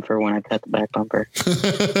still looking for when I cut the back bumper.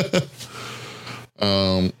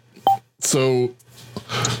 So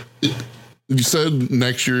you said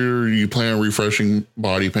next year you plan on refreshing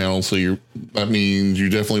body panels, so that means you're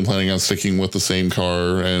definitely planning on sticking with the same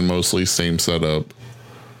car and mostly same setup.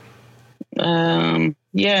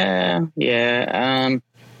 Yeah.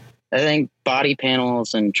 I think body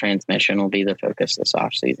panels and transmission will be the focus this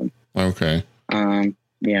off season. Okay. And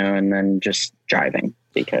then just driving,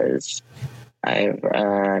 because I've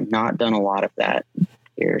not done a lot of that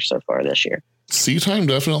here so far this year. Seat time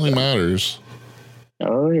definitely matters.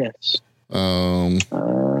 Oh yes. Oh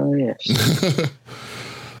yes.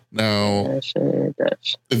 Now, yes, it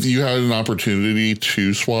does. If you had an opportunity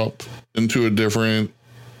to swap into a different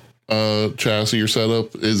chassis or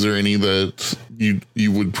setup, is there any that you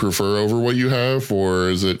would prefer over what you have, or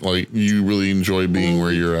is it like you really enjoy being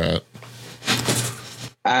where you're at?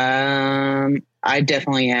 I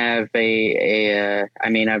definitely have I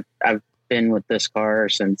mean, I've been with this car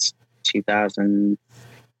since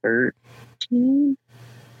 2013,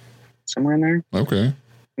 somewhere in there. Okay.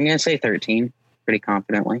 I'm gonna say 13 pretty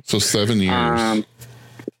confidently. So 7 years.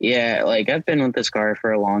 Yeah, like I've been with this car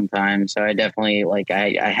for a long time, so I definitely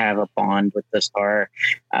I have a bond with this car.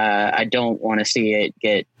 I don't want to see it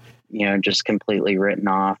get, just completely written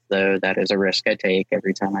off, though. That is a risk I take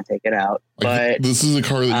every time I take it out. But this is a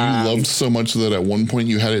car that you loved so much that at one point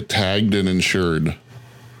you had it tagged and insured.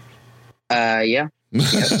 Yeah.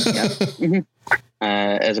 Yep.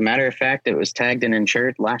 As a matter of fact, it was tagged and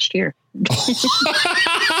insured last year.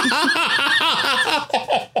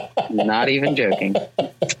 Not even joking.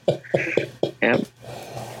 Yep.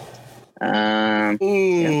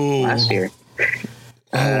 Last year.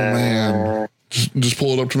 Oh man. Just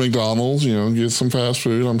pull it up to McDonald's, get some fast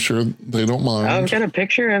food. I'm sure they don't mind. I've got a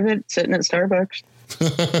picture of it sitting at Starbucks.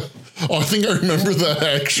 Oh, I think I remember that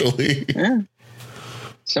actually. Yeah.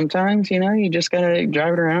 Sometimes, you just got to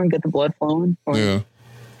drive it around, get the blood flowing. Yeah.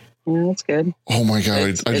 Yeah, that's good. Oh my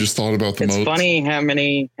God. I just thought about the moats. It's funny how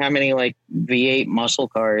many like V8 muscle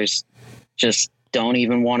cars just don't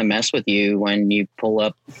even want to mess with you when you pull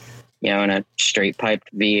up, in a straight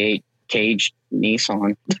piped V8 caged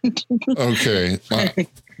Nissan. Okay.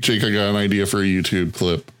 Jake, I got an idea for a YouTube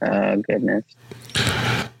clip. Oh, goodness.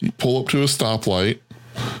 You pull up to a stoplight,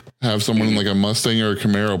 have someone in like a Mustang or a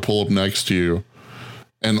Camaro pull up next to you,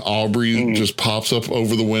 and Aubrey just pops up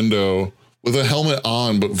over the window with a helmet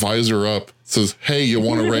on, but visor up, says, "Hey, you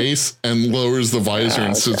want to race?" and lowers the visor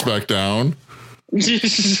and sits back down.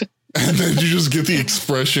 And then you just get the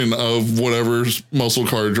expression of whatever muscle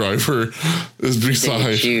car driver is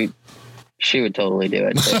beside. She would totally do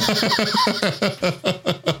it.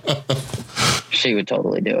 She would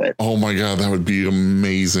totally do it. Oh my God, that would be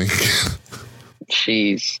amazing.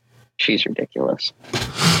 She's ridiculous.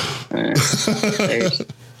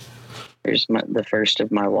 There's the first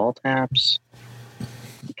of my wall taps.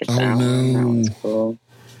 Oh no. That one's cool.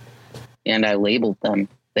 And I labeled them.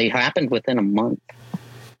 They happened within a month.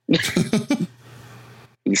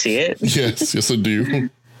 You see it? Yes, I do.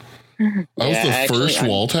 That was the first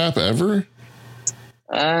wall tap ever?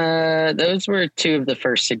 Those were two of the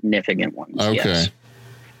first significant ones. Okay. Yes.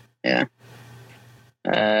 Yeah.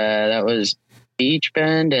 That was Beach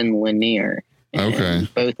Bend and Lanier. Okay.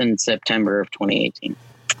 Both in September of 2018.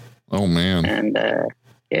 Oh man. And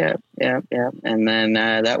yeah. And then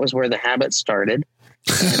that was where the habit started.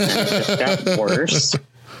 And then it just got worse.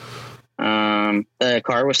 The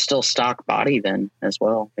car was still stock body then as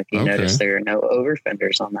well. If you notice, there are no over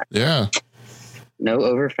fenders on that. Yeah. No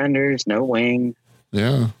over fenders, no wing.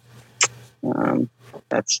 Yeah.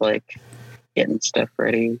 That's like getting stuff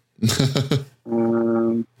ready.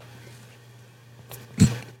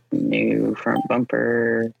 New front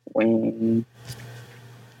bumper, wing,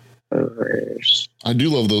 overs. I do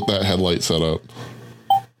love that headlight setup.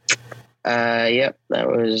 Yep, that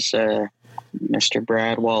was Mr.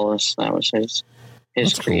 Brad Wallace. That was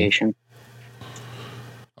his creation. Cool.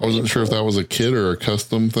 I wasn't sure if that was a kit or a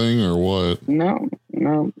custom thing or what. No,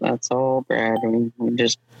 that's all Brad. We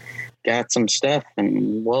just got some stuff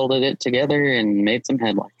and welded it together and made some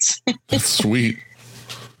headlights. That's sweet.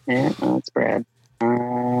 Yeah, that's Brad.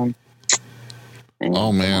 Oh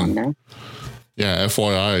man. Yeah,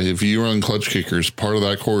 FYI, if you run clutch kickers, part of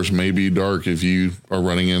that course may be dark if you are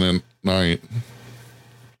running in at night.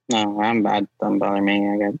 No, that doesn't bother me.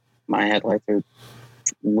 I got my headlights are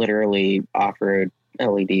literally off-road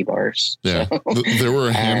LED bars. Yeah, so, there were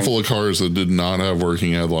a handful of cars that did not have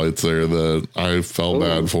working headlights there that I felt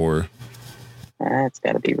bad for. That's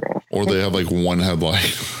got to be rough. Or they have like one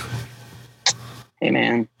headlight. hey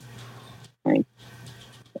man, like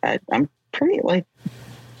I'm pretty like,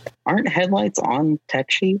 aren't headlights on tech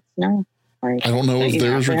sheets now? Like, I don't know if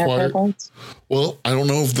theirs required. Well, I don't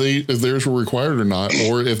know if theirs were required or not,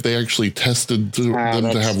 or if they actually tested them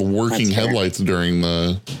to have working headlights during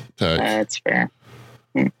the tech. That's fair.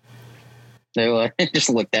 So just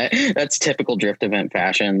looked at, that's typical drift event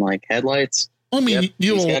fashion, like headlights. I mean,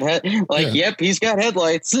 yep, he's got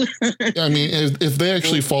headlights. I mean, if they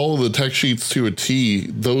actually follow the tech sheets to a T,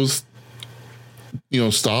 those,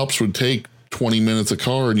 stops would take 20 minutes a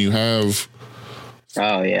car, and you have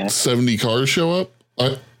 70 cars show up.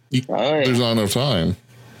 There's not enough time.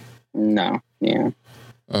 No, yeah.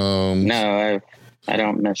 No, I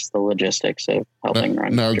don't miss the logistics of helping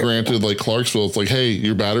run. Now, granted, like Clarksville, it's like, hey,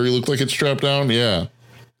 your battery looked like it's strapped down. Yeah.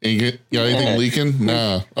 And you got anything leaking?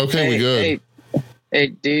 Nah. Okay, we good. Hey,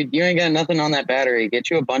 dude, you ain't got nothing on that battery. Get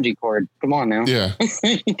you a bungee cord. Come on now. Yeah.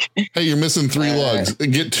 Hey, you're missing 3 lugs.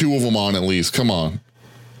 Get 2 of them on at least. Come on.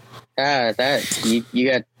 You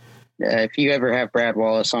got. If you ever have Brad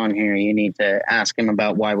Wallace on here, you need to ask him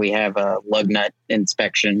about why we have a lug nut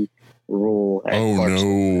inspection rule.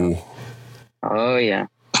 No. Oh yeah.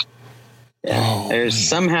 There's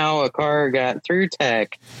somehow a car got through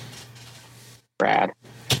tech. Brad.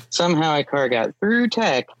 Somehow a car got through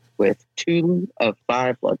tech with 2 of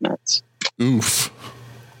 5 lug nuts. Oof.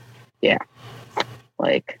 Yeah.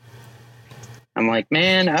 Like, I'm like,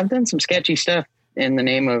 man, I've done some sketchy stuff in the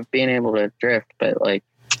name of being able to drift, but like,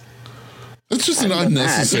 it's just an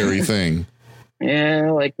unnecessary thing.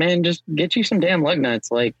 Yeah, like, man, just get you some damn lug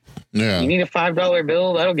nuts. Like, you need a $5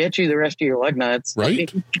 bill, that'll get you the rest of your lug nuts.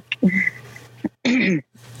 Right? I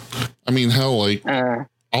mean, hell, like,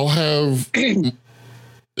 I'll have,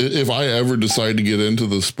 if I ever decide to get into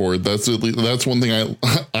the sport, that's one thing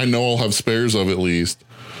I know I'll have spares of at least.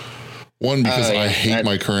 One, because I hate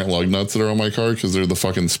my current lug nuts that are on my car because they're the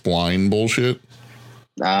fucking spline bullshit.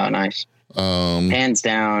 Oh, nice. Hands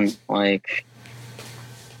down, like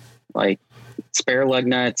spare lug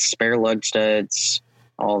nuts, spare lug studs,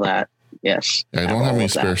 all that. Yes. I don't have any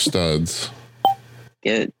spare studs.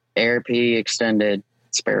 Get ARP extended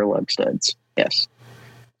spare lug studs. Yes.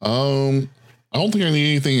 I don't think I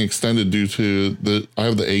need anything extended due to I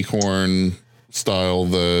have the Acorn style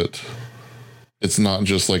that it's not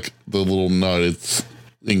just like the little nut, it's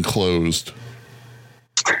enclosed.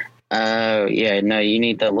 Oh, yeah. No, you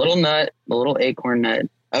need the little nut, the little Acorn nut.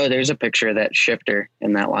 Oh, there's a picture of that shifter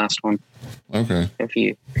in that last one. Okay. If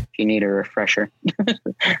you need a refresher,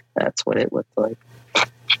 that's what it looked like.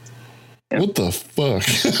 Yep. What the fuck?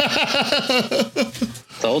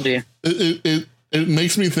 Told you. It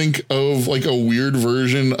makes me think of like a weird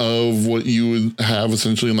version of what you would have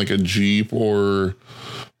essentially in like a Jeep or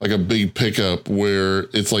like a big pickup where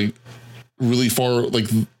it's like really far, like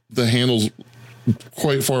the handle's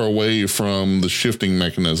quite far away from the shifting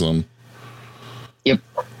mechanism. Yep.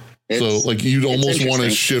 So like you'd almost want to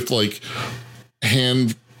shift like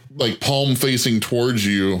hand, like palm facing towards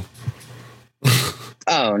you.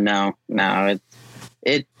 Oh, no.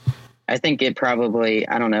 I think it probably,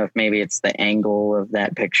 I don't know if maybe it's the angle of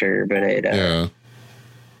that picture, but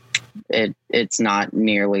it's not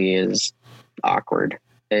nearly as awkward.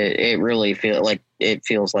 It really feels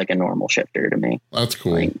like a normal shifter to me. That's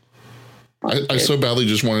cool. I so badly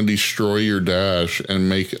just want to destroy your dash and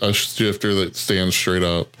make a shifter that stands straight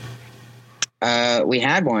up. We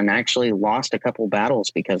had one, actually lost a couple battles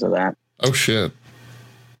because of that. Oh shit.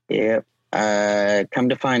 Yep. Come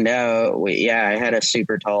to find out, I had a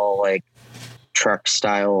super tall, like truck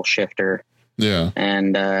style shifter. Yeah.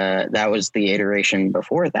 And that was the iteration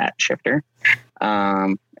before that shifter.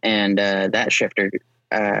 And that shifter,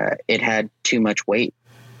 it had too much weight.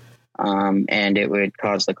 And it would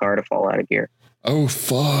cause the car to fall out of gear. Oh,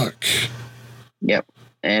 fuck. Yep.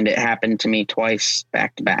 And it happened to me twice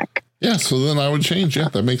back to back. Yeah, so then I would change. Yeah,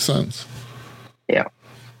 that makes sense. Yeah.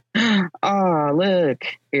 Oh, look.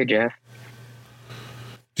 Here, Jeff.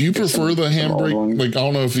 Do you prefer the handbrake? Like, I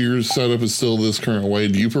don't know if your setup is still this current way.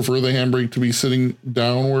 Do you prefer the handbrake to be sitting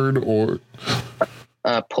downward or?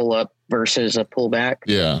 Pull up versus a pull back?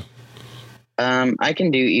 Yeah. I can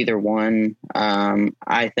do either one.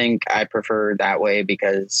 I think I prefer that way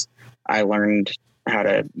because I learned how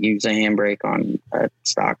to use a handbrake on a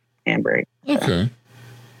stock handbrake. Okay.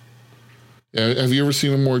 Yeah. Have you ever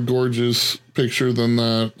seen a more gorgeous picture than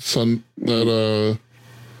that sun going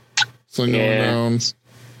down?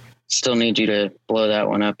 Still need you to blow that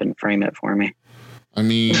one up and frame it for me. I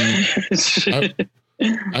mean, I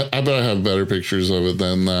bet I have better pictures of it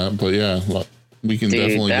than that, but yeah, we can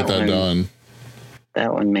definitely get that done.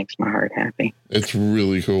 That one makes my heart happy. It's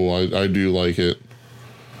really cool. I do like it.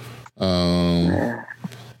 Mayor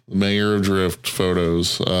of Drift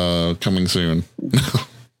photos coming soon.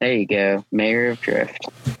 There you go. Mayor of Drift.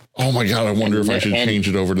 Oh my God. I wonder if I should change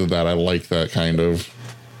it over to that. I like that kind of.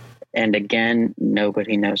 And again,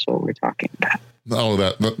 nobody knows what we're talking about. Oh,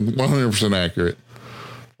 that 100% accurate.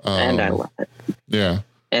 And I love it. Yeah.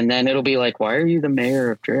 And then it'll be like, why are you the mayor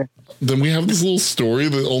of Drift? Then we have this little story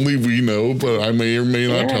that only we know, but I may or may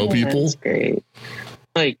not tell people. That's great.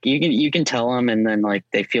 Like you can tell them, and then like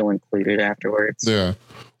they feel included afterwards. Yeah.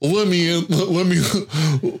 Well, let me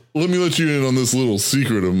let you in on this little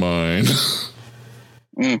secret of mine.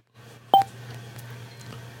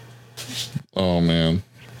 Oh man.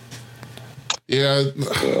 Yeah.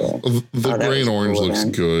 The gray and orange looks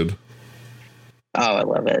good. Oh, I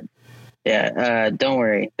love it. Yeah. Don't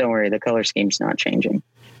worry. The color scheme's not changing.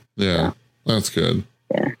 Yeah. So, that's good.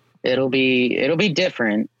 Yeah. It'll be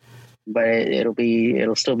different, but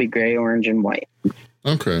it'll still be gray, orange, and white.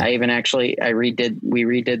 Okay. We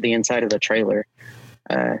redid the inside of the trailer,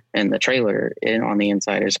 and the trailer on the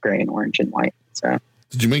inside is gray and orange and white. So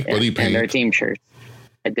did you make Buddy paint? And our team shirts.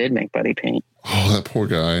 I did make Buddy paint. Oh, that poor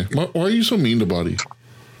guy. Why are you so mean to Buddy?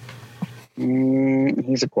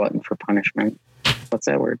 He's a glutton for punishment. What's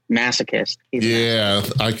that word? Masochist. Yeah,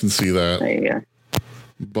 I can see that. There you go.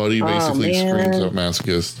 Buddy basically screams out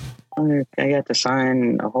masochist. I got to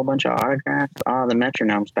sign a whole bunch of autographs. Oh, the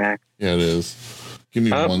metronome's back. Yeah, it is. Give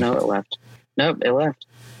me one. No, it left. Nope, it left.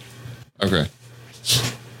 Okay.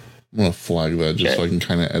 I'm going to flag that just so I can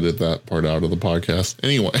kind of edit that part out of the podcast.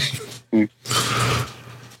 Anyway.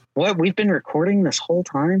 What? We've been recording this whole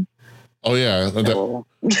time? Oh, yeah. Oh,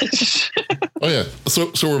 yeah.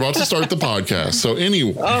 So we're about to start the podcast. So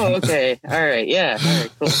anyway. Oh, okay. All right. Yeah.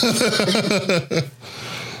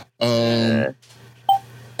 All right, cool.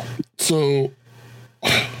 So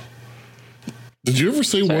did you ever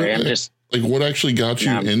say what actually got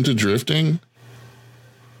you into drifting?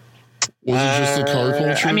 Was it just the car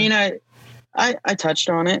culture? I mean, I touched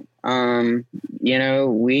on it. We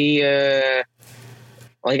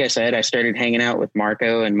like I said, I started hanging out with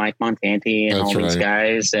Marco and Mike Montanti and these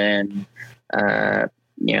guys, and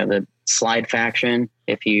the Slide faction,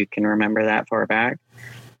 if you can remember that far back.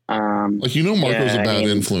 Marco's a bad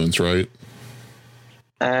influence, right?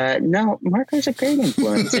 No, Marco's a great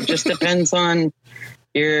influence. It just depends on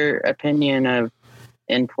your opinion of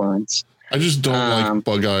influence. I just don't like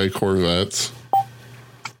bug-eye Corvettes.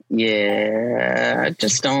 Yeah, I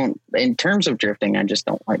just don't. In terms of drifting, I just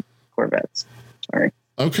don't like Corvettes. Sorry.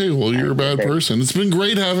 Okay, well, you're a bad person. It's been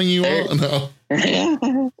great having you on. No.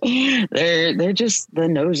 They're just, the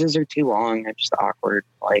noses are too long. They're just awkward.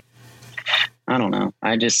 Like, I don't know.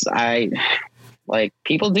 Like,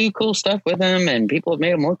 people do cool stuff with them, and people have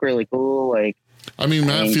made them look really cool. Like,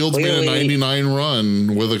 Matt Fields made a 99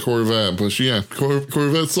 run with a Corvette, but yeah,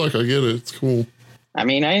 Corvettes suck. I get it. It's cool. I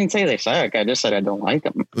didn't say they suck. I just said I don't like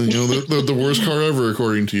them. They're the worst car ever,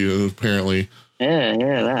 according to you, apparently. Yeah,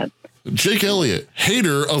 that. Jake Elliott,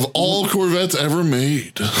 hater of all Corvettes ever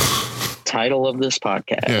made. Title of this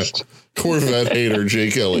podcast. Yeah. Corvette hater,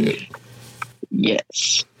 Jake Elliott.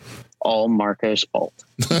 Yes. All Marco's fault.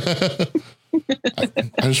 I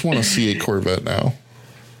just want to see a Corvette now.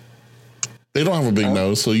 They don't have a big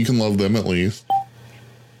nose, so you can love them at least.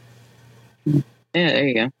 Yeah, there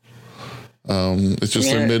you go. It's just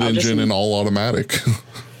their mid-engine and all automatic.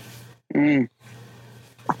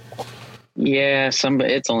 Yeah,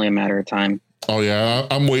 it's only a matter of time. Oh yeah,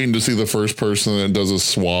 I'm waiting to see the first person that does a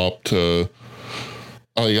swap to.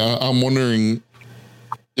 I'm wondering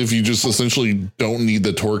if you just essentially don't need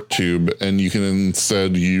the torque tube and you can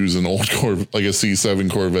instead use an old Corvette, like a C7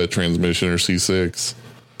 Corvette transmission or C6.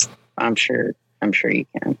 I'm sure you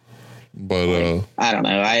can. But I don't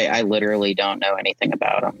know. I literally don't know anything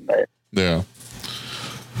about them. But yeah.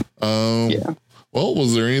 Yeah. Well,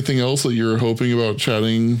 was there anything else that you're hoping about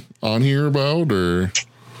chatting on here about, or?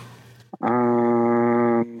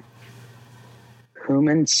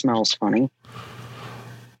 Human smells funny.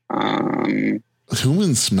 Human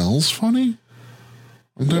smells funny?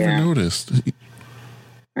 I've never noticed.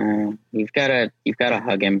 You've got to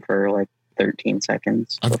hug him for like 13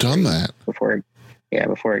 seconds. I've done that before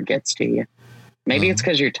it gets to you. Maybe it's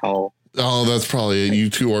because you're tall. Oh, that's probably it. You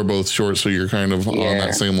two are both short, so you're kind of on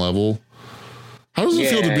that same level. How does it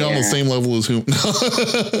feel to be on the same level as whom?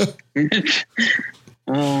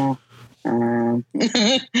 I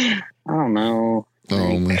don't know.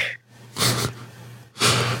 Oh, man.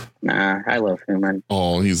 Nah, I love Human.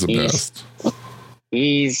 Oh, he's the best.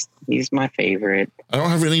 He's my favorite. I don't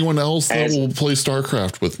have anyone else that will play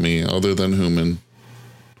StarCraft with me other than Human.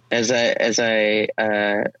 As I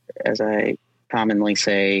commonly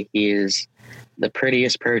say, he is the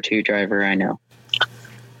prettiest Pro 2 driver I know.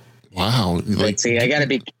 Wow. Like, see, I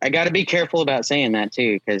gotta be careful about saying that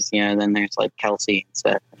too, because then there's like Kelsey and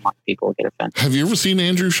stuff, and like people get offended. Have you ever seen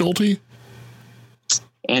Andrew Schulte?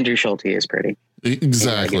 Andrew Schulte is pretty.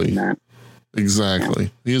 Exactly. Exactly. Yeah.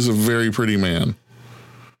 He is a very pretty man.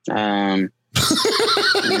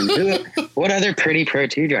 What other pretty Pro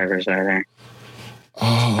 2 drivers are there?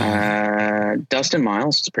 Dustin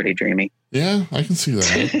Miles is pretty dreamy. Yeah, I can see that.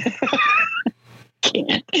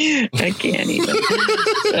 I can't even.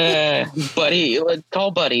 Buddy,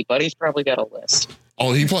 call Buddy. Buddy's probably got a list.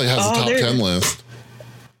 Oh, he probably has a top 10 list.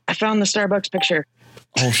 I found the Starbucks picture.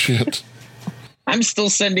 Oh, shit. I'm still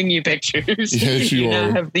sending you pictures. Yes, you are.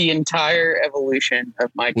 Now have the entire evolution of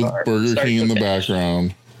my with car. Burger King in the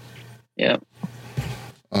background. Yep.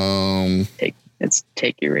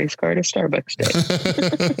 Take your race car to Starbucks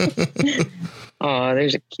Day. Oh,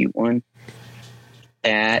 there's a cute one.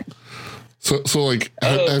 So like,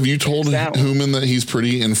 have you told Hooman that he's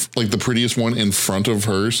pretty and like the prettiest one in front of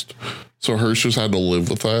Hurst? So Hurst just had to live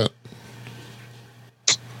with that.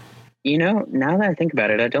 Now that I think about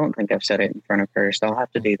it, I don't think I've said it in front of Hurst. I'll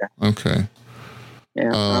have to do that. Okay.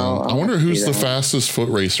 Yeah. I wonder who's the fastest foot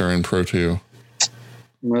racer in Pro 2.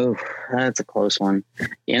 Ooh, that's a close one.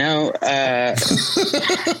 I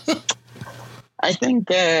think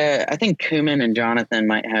Hooman and Jonathan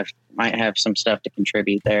might have some stuff to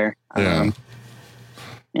contribute there. Yeah.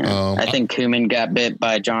 I think Hooman got bit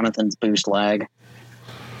by Jonathan's boost lag.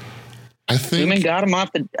 I think Hooman got him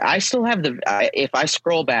off I still have if I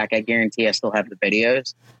scroll back, I guarantee I still have the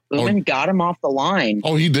videos. Hooman got him off the line.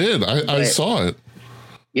 Oh, he did. I saw it.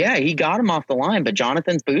 Yeah, he got him off the line, but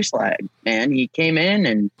Jonathan's boost lag, man, he came in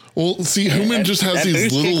and... Well, see, Hooman just has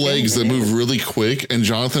these little legs that move really quick, and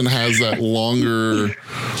Jonathan has that longer...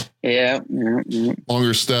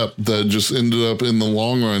 longer step that just ended up in the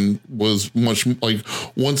long run was much... Like,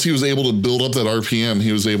 once he was able to build up that RPM,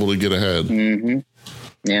 he was able to get ahead. Mm-hmm.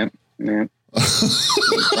 Yeah.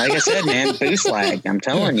 Like I said, man, boost lag, I'm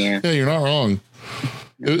telling you. Yeah, you're not wrong.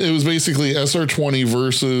 It was basically SR20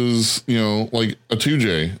 versus, like a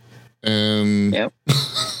 2J. And yep.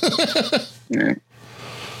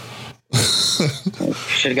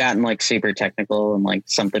 Should have gotten like super technical and like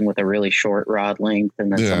something with a really short rod length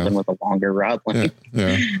and then something with a longer rod length.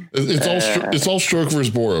 Yeah. It's all stroke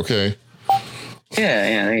versus bore, okay?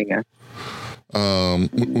 Yeah, there you go.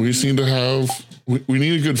 We seem to have we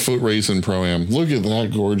need a good foot race in Pro-Am. Look at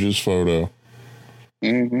that gorgeous photo.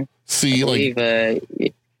 Mm-hmm. See,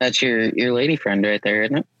 that's your lady friend right there,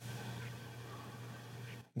 isn't it?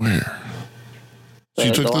 Where?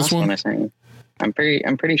 She took this one? I sent you. I'm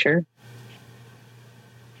pretty sure.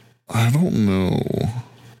 I don't know.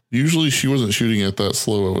 Usually she wasn't shooting at that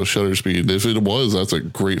slow of a shutter speed. If it was, that's a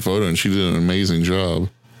great photo, and she did an amazing job.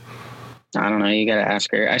 I don't know. You got to ask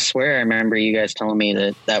her. I swear I remember you guys telling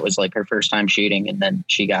me that was like her first time shooting, and then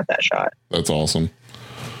she got that shot. That's awesome.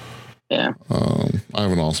 Yeah. I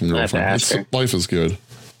have an awesome girlfriend. Life is good.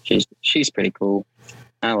 She's pretty cool.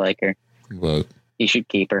 I like her. But you should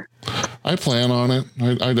keep her. I plan on it.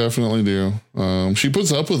 I definitely do. She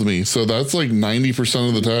puts up with me, so that's like 90%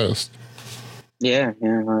 of the test. Yeah,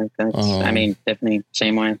 like that's, I mean, Tiffany,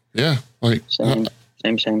 same way. Yeah, like same.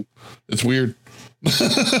 It's weird.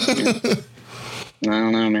 I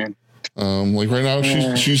don't know, man. Like right now,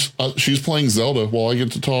 she's playing Zelda while I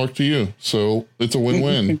get to talk to you, so it's a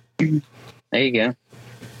win-win. There you go.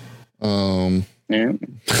 Yeah.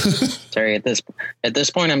 Sorry, at this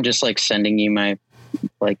point, I'm just like sending you my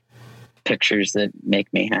like pictures that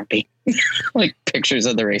make me happy, like pictures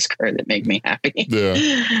of the race car that make me happy. Yeah,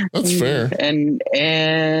 that's fair. And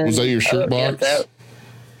was that your shirt box?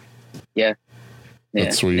 Yeah.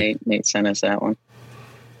 That's sweet. Nate sent us that one.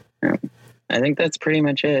 I think that's pretty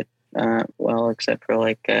much it. Well, except for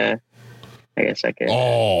like, I guess I could.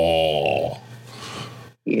 Oh.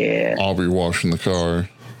 Yeah. Aubrey washing the car.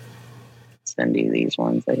 Send you these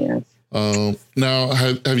ones, I guess. Now,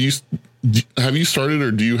 have you started,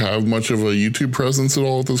 or do you have much of a YouTube presence at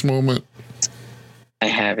all at this moment? I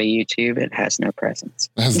have a YouTube. It has no presence.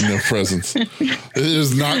 It has no presence. It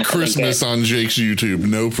is not Christmas on Jake's YouTube.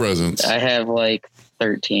 No presence. I have like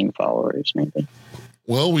 13 followers, maybe.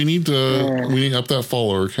 Well, we need to up that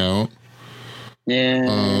follower count.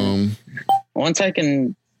 Yeah. Once I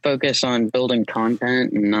can focus on building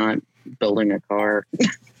content and not building a car.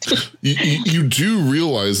 you do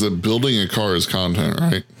realize that building a car is content,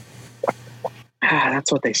 right?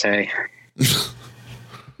 That's what they say.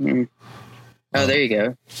 Oh, there you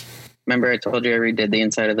go. Remember I told you I redid the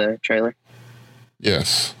inside of the trailer?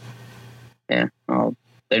 Yes. Yeah. Oh,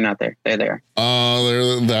 they're not there. They're there.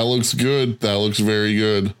 That looks good. That looks very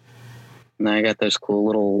good. And I got those cool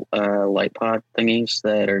little light pod thingies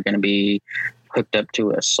that are going to be hooked up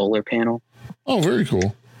to a solar panel. Oh, very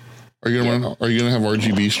cool. Are you gonna have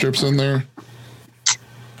RGB strips in there?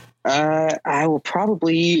 I will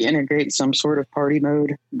probably integrate some sort of party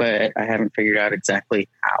mode, but I haven't figured out exactly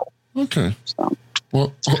how. Okay. So,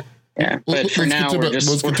 well, yeah. But for now,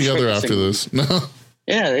 let's get together after this. No.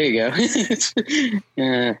 Yeah, there you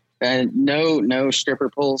go. No stripper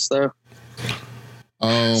poles though.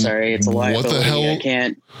 Sorry, it's a liability. What the hell?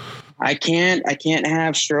 I can't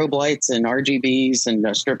have strobe lights and RGBs and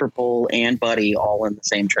a stripper pole and Buddy all in the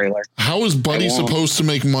same trailer. How is Buddy supposed to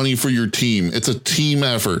make money for your team? It's a team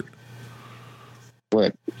effort.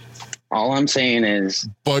 Look, all I'm saying is,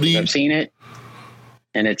 Buddy, I've seen it,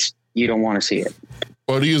 and you don't want to see it.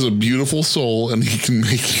 Buddy is a beautiful soul, and he can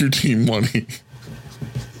make your team money.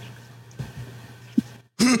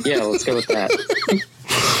 Yeah, let's go with that.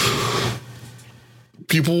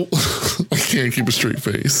 People, I can't keep a straight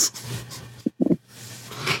face. All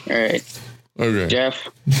right. Okay. Jeff,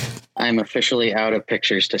 I'm officially out of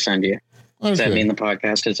pictures to send you. Does that mean the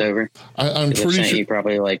podcast is over? I'm pretty sure. You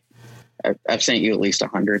probably I've sent you at least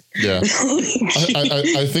 100. Yeah.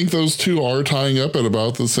 I think those two are tying up at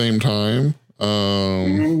about the same time.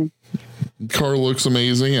 Car looks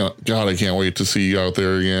amazing. God, I can't wait to see you out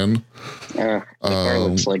there again. The car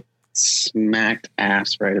looks like smacked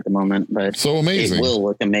ass right at the moment, but so amazing. It will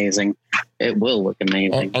look amazing. It will look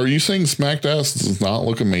amazing. Are you saying smacked ass does not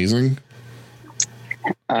look amazing?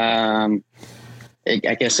 I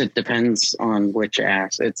guess it depends on which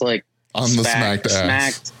ass. It's like on the smacked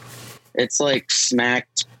ass. It's like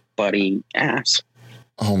smacked Buddy ass.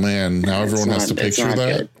 Oh man! Now everyone has to picture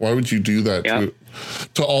that. Good. Why would you do that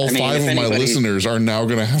to all five of my listeners? Are now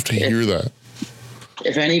going to have to hear that.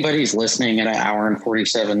 If anybody's listening at 1 hour and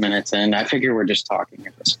 47 minutes in, I figure we're just talking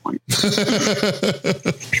at this point.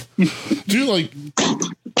 Dude,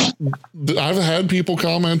 I've had people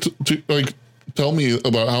comment to tell me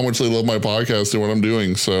about how much they love my podcast and what I'm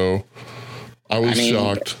doing. So I was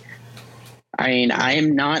shocked. I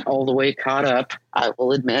am not all the way caught up, I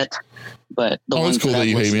will admit, but it's cool that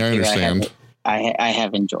you hate me. I understand. I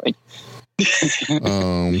have enjoyed.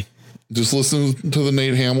 Just listen to the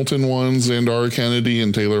Nate Hamilton ones and R. Kennedy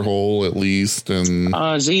and Taylor Hole at least. And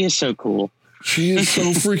Z is so cool. She is so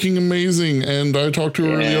freaking amazing. And I talked to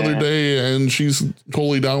her the other day and she's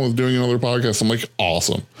totally down with doing another podcast. I'm like,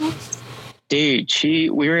 awesome. Dude, we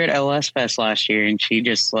were at LS Fest last year and she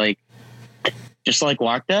just walked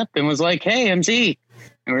up and was like, "Hey, I'm Z."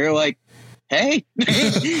 And we were like, "Hey."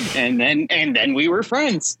 and then we were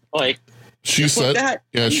friends. She said,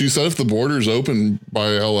 she said if the border's open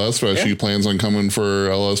by LS Fest, she plans on coming for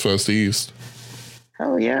LS Fest East.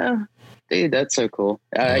 Hell yeah. Dude, that's so cool.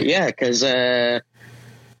 Because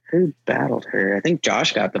who battled her? I think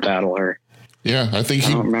Josh got to battle her. Yeah, I think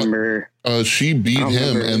I don't remember. She beat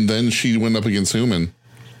him, and then she went up against Human.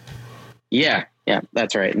 Yeah,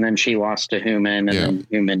 that's right. And then she lost to Human, and then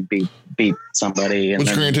Human beat somebody. And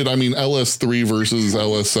granted, I mean, LS3 versus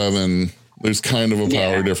LS7... There's kind of a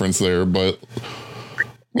power difference there, but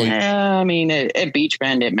at Beach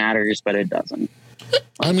Bend it matters, but it doesn't.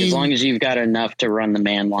 As long as you've got enough to run the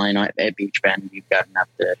man line at Beach Bend, you've got enough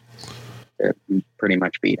to pretty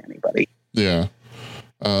much beat anybody. Yeah.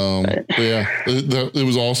 It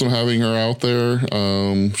was awesome having her out there.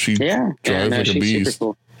 She drives like a beast. Super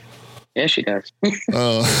cool. Yeah, she does.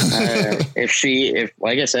 If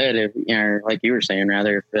like I said, if like you were saying,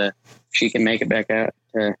 rather, if she can make it back out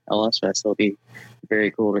to LS Fest, it'll be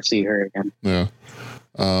very cool to see her again. Yeah.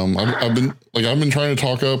 I've been trying to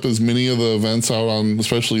talk up as many of the events out on,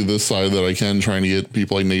 especially this side that I can, trying to get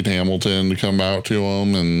people like Nate Hamilton to come out to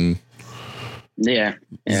them and Z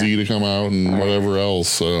to come out and whatever else.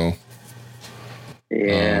 So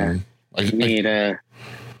I need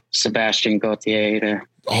Sebastian Gauthier to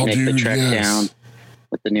make the trek down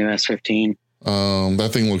with the new S15. That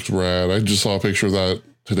thing looks rad. I just saw a picture of that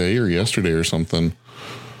today or yesterday or something.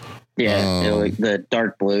 Yeah, like the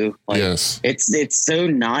dark blue. Yes, it's so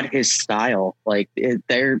not his style.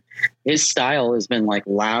 His style has been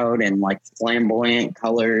loud and flamboyant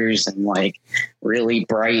colors and really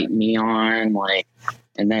bright neon.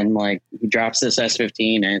 And then he drops this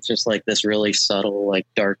S15 and it's just this really subtle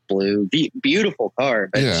dark blue, beautiful car,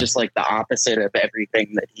 but it's just the opposite of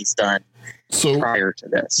everything that he's done prior to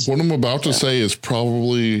this. What I'm about to say is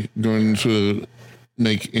probably going to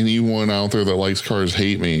make anyone out there that likes cars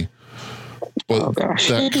hate me. But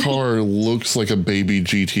that car looks like a baby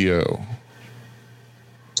GTO.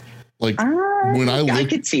 I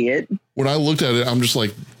could see it. When I looked at it, I'm just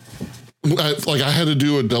like, I had to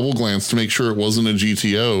do a double glance to make sure it wasn't a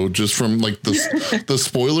GTO just from like the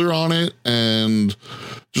spoiler on it, and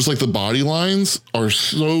just like the body lines are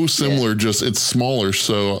so similar. Yeah. Just it's smaller.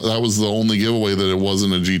 So that was the only giveaway that it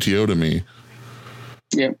wasn't a GTO to me.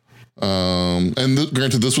 Yep. And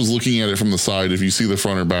granted, this was looking at it from the side. If you see the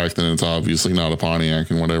front or back, then it's obviously not a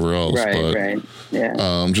Pontiac and whatever else. Right.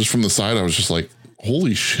 Yeah. Just from the side, I was just like,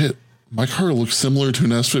 holy shit. My car looks similar to an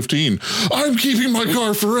S15. I'm keeping my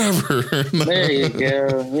car forever. There you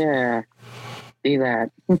go. Yeah. See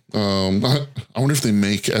that. I wonder if they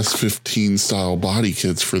make S15 style body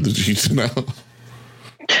kits for the GT now.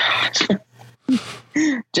 God.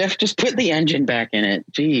 Jeff, just put the engine back in it.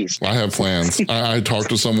 Jeez. I have plans. I talked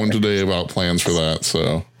to someone today about plans for that.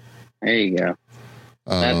 So there you go.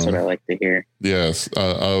 That's what I like to hear. Yes.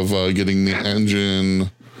 Of getting the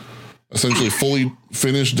engine essentially fully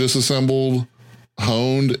finished, disassembled,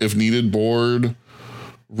 honed, if needed, bored,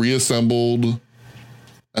 reassembled,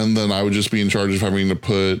 and then I would just be in charge of having to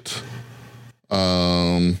put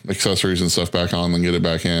accessories and stuff back on and get it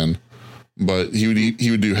back in. But he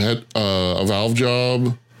would do a valve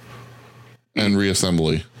job and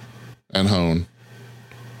reassembly and hone.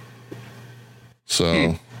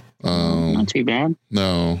 So not too bad.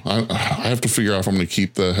 No, I have to figure out if I'm going to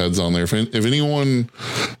keep the heads on there. If anyone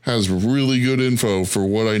has really good info for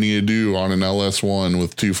what I need to do on an LS1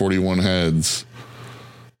 with 241 heads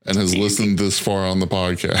and has listened this far on the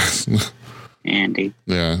podcast. Andy.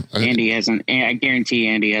 Yeah. Andy hasn't, I guarantee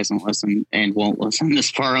Andy hasn't listened and won't listen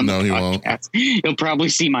this far on the podcast. He'll probably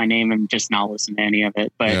see my name and just not listen to any of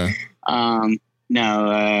it. But, yeah.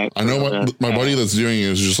 No. I know my buddy that's doing it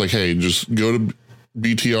is just like, hey, just go to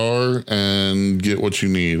BTR and get what you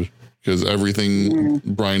need, because everything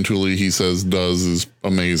Brian Tooley, he says, does is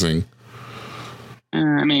amazing.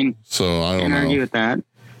 I mean, so I don't know.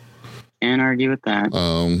 Can't argue with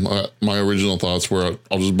that. My original thoughts were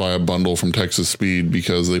I'll just buy a bundle from Texas Speed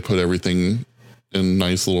because they put everything in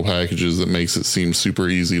nice little packages that makes it seem super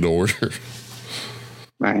easy to order.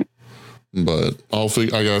 Right. But I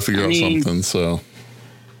gotta figure out something. So.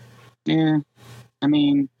 Yeah. I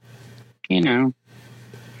mean,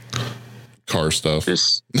 car stuff.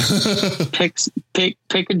 Just pick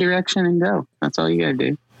a direction and go. That's all you gotta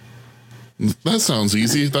do. That sounds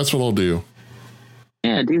easy. That's what I'll do.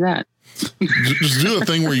 Yeah, do that. Just do the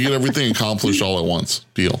thing where you get everything accomplished all at once.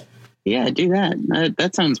 Deal. Yeah, do that.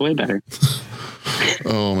 That sounds way better.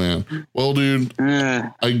 Oh man. Well, dude,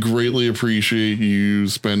 I greatly appreciate you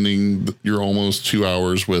spending your almost 2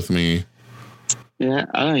 hours with me. Yeah.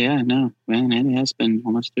 Oh yeah. No, man, it has been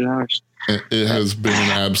almost 2 hours. It has been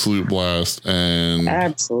an absolute blast, and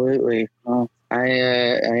absolutely. Well, I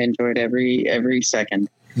enjoyed every second.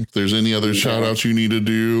 If there's any other shout outs you need to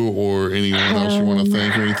do or anyone else you want to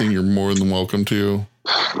thank or anything, you're more than welcome to.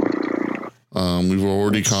 We've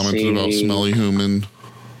already commented about Smelly Human.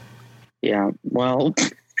 Yeah, well.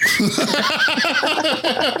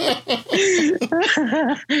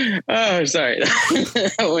 Oh, sorry.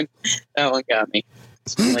 That one got me.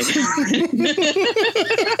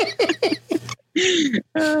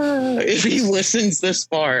 If he listens this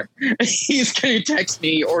far, he's gonna text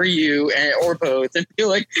me or you or both and be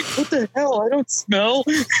like, "What the hell? I don't smell."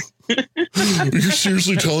 You're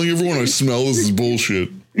seriously telling everyone I smell? This is bullshit.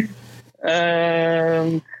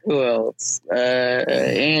 Who else?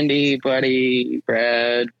 Andy, Buddy,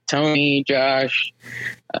 Brad, Tony, Josh,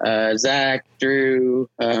 Zach, Drew,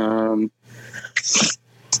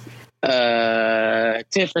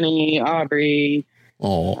 Tiffany, Aubrey.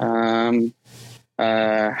 Oh.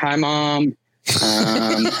 Hi, Mom.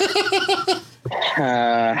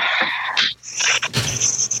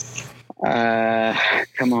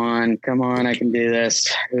 Come on, I can do this.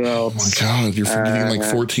 Who else? Oh my God, you're forgetting like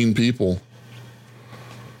 14 people.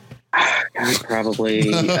 God,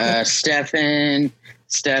 probably Stefan,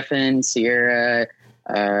 Sierra.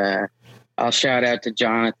 I'll shout out to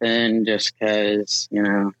Jonathan just because,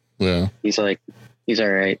 yeah, he's all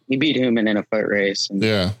right. He beat Human in a foot race. And,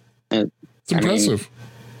 yeah. It's impressive.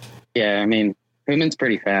 Human's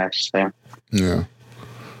pretty fast. So yeah.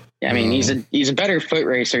 Yeah, he's a better foot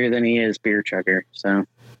racer than he is beer chugger. So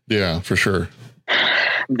yeah, for sure.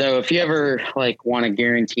 Though, if you ever want a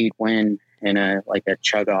guaranteed win in a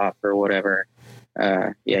chug off or whatever,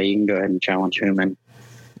 you can go ahead and challenge Human.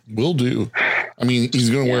 Will do. He's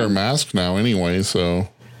going to wear a mask now anyway, so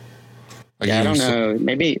I don't know.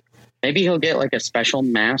 Maybe he'll get a special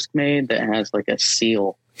mask made that has a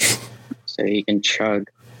seal, so he can chug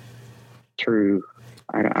through.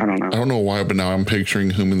 I don't know. I don't know why, but now I'm picturing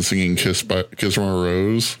Human singing "Kiss from a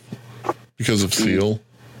Rose" because of Seal.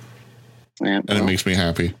 Yeah, and it makes me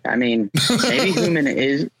happy. I mean,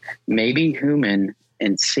 maybe Human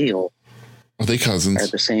and Seal Are they cousins? are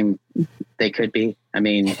the same. They could be. I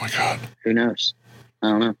mean, Oh my God. who knows? I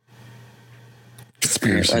don't know.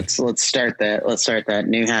 Conspiracy. Right, let's start that. Let's start that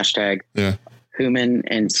new hashtag. Yeah. Human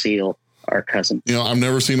and Seal are cousins. You know, I've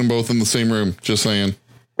never seen them both in the same room. Just saying.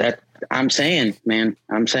 That I'm saying, man.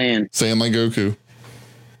 I'm saying. Saying like Goku.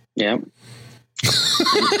 Yep.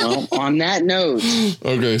 Well, on that note.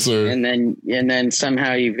 Okay, sir. And then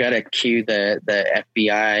somehow you've got to cue the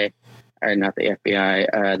FBI, or not the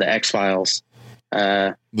FBI, the X-Files.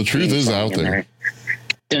 The truth is out there.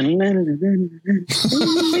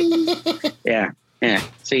 Yeah.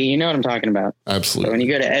 See, you know what I'm talking about. Absolutely. So when you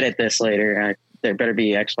go to edit this later, there better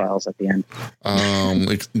be X-Files at the end.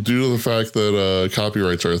 Due to the fact that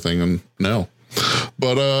copyrights are a thing, and no.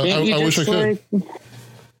 But I wish I could.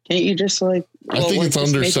 Can't you just like? I think it's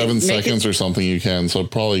under 7 seconds or something. You can, so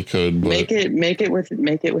probably could. But make it with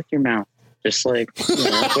your mouth. Just like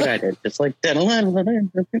that's what I did. Just like ding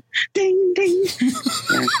ding.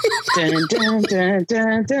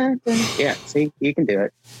 Yeah, see, you can do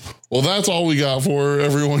it. Well, that's all we got for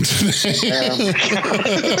everyone today.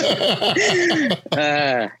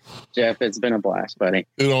 Jeff, it's been a blast, buddy.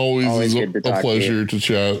 It always is a pleasure to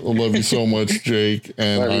chat. I love you so much, Jake,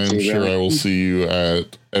 and I'm sure I will see you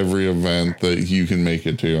at every event that you can make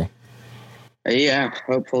it to. Yeah,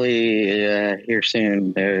 hopefully here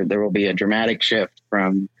soon there will be a dramatic shift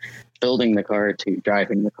from building the car to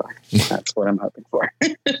driving the car. That's what I'm hoping for.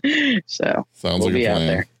 So sounds we'll like be a out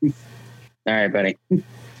plan. there. All right, buddy.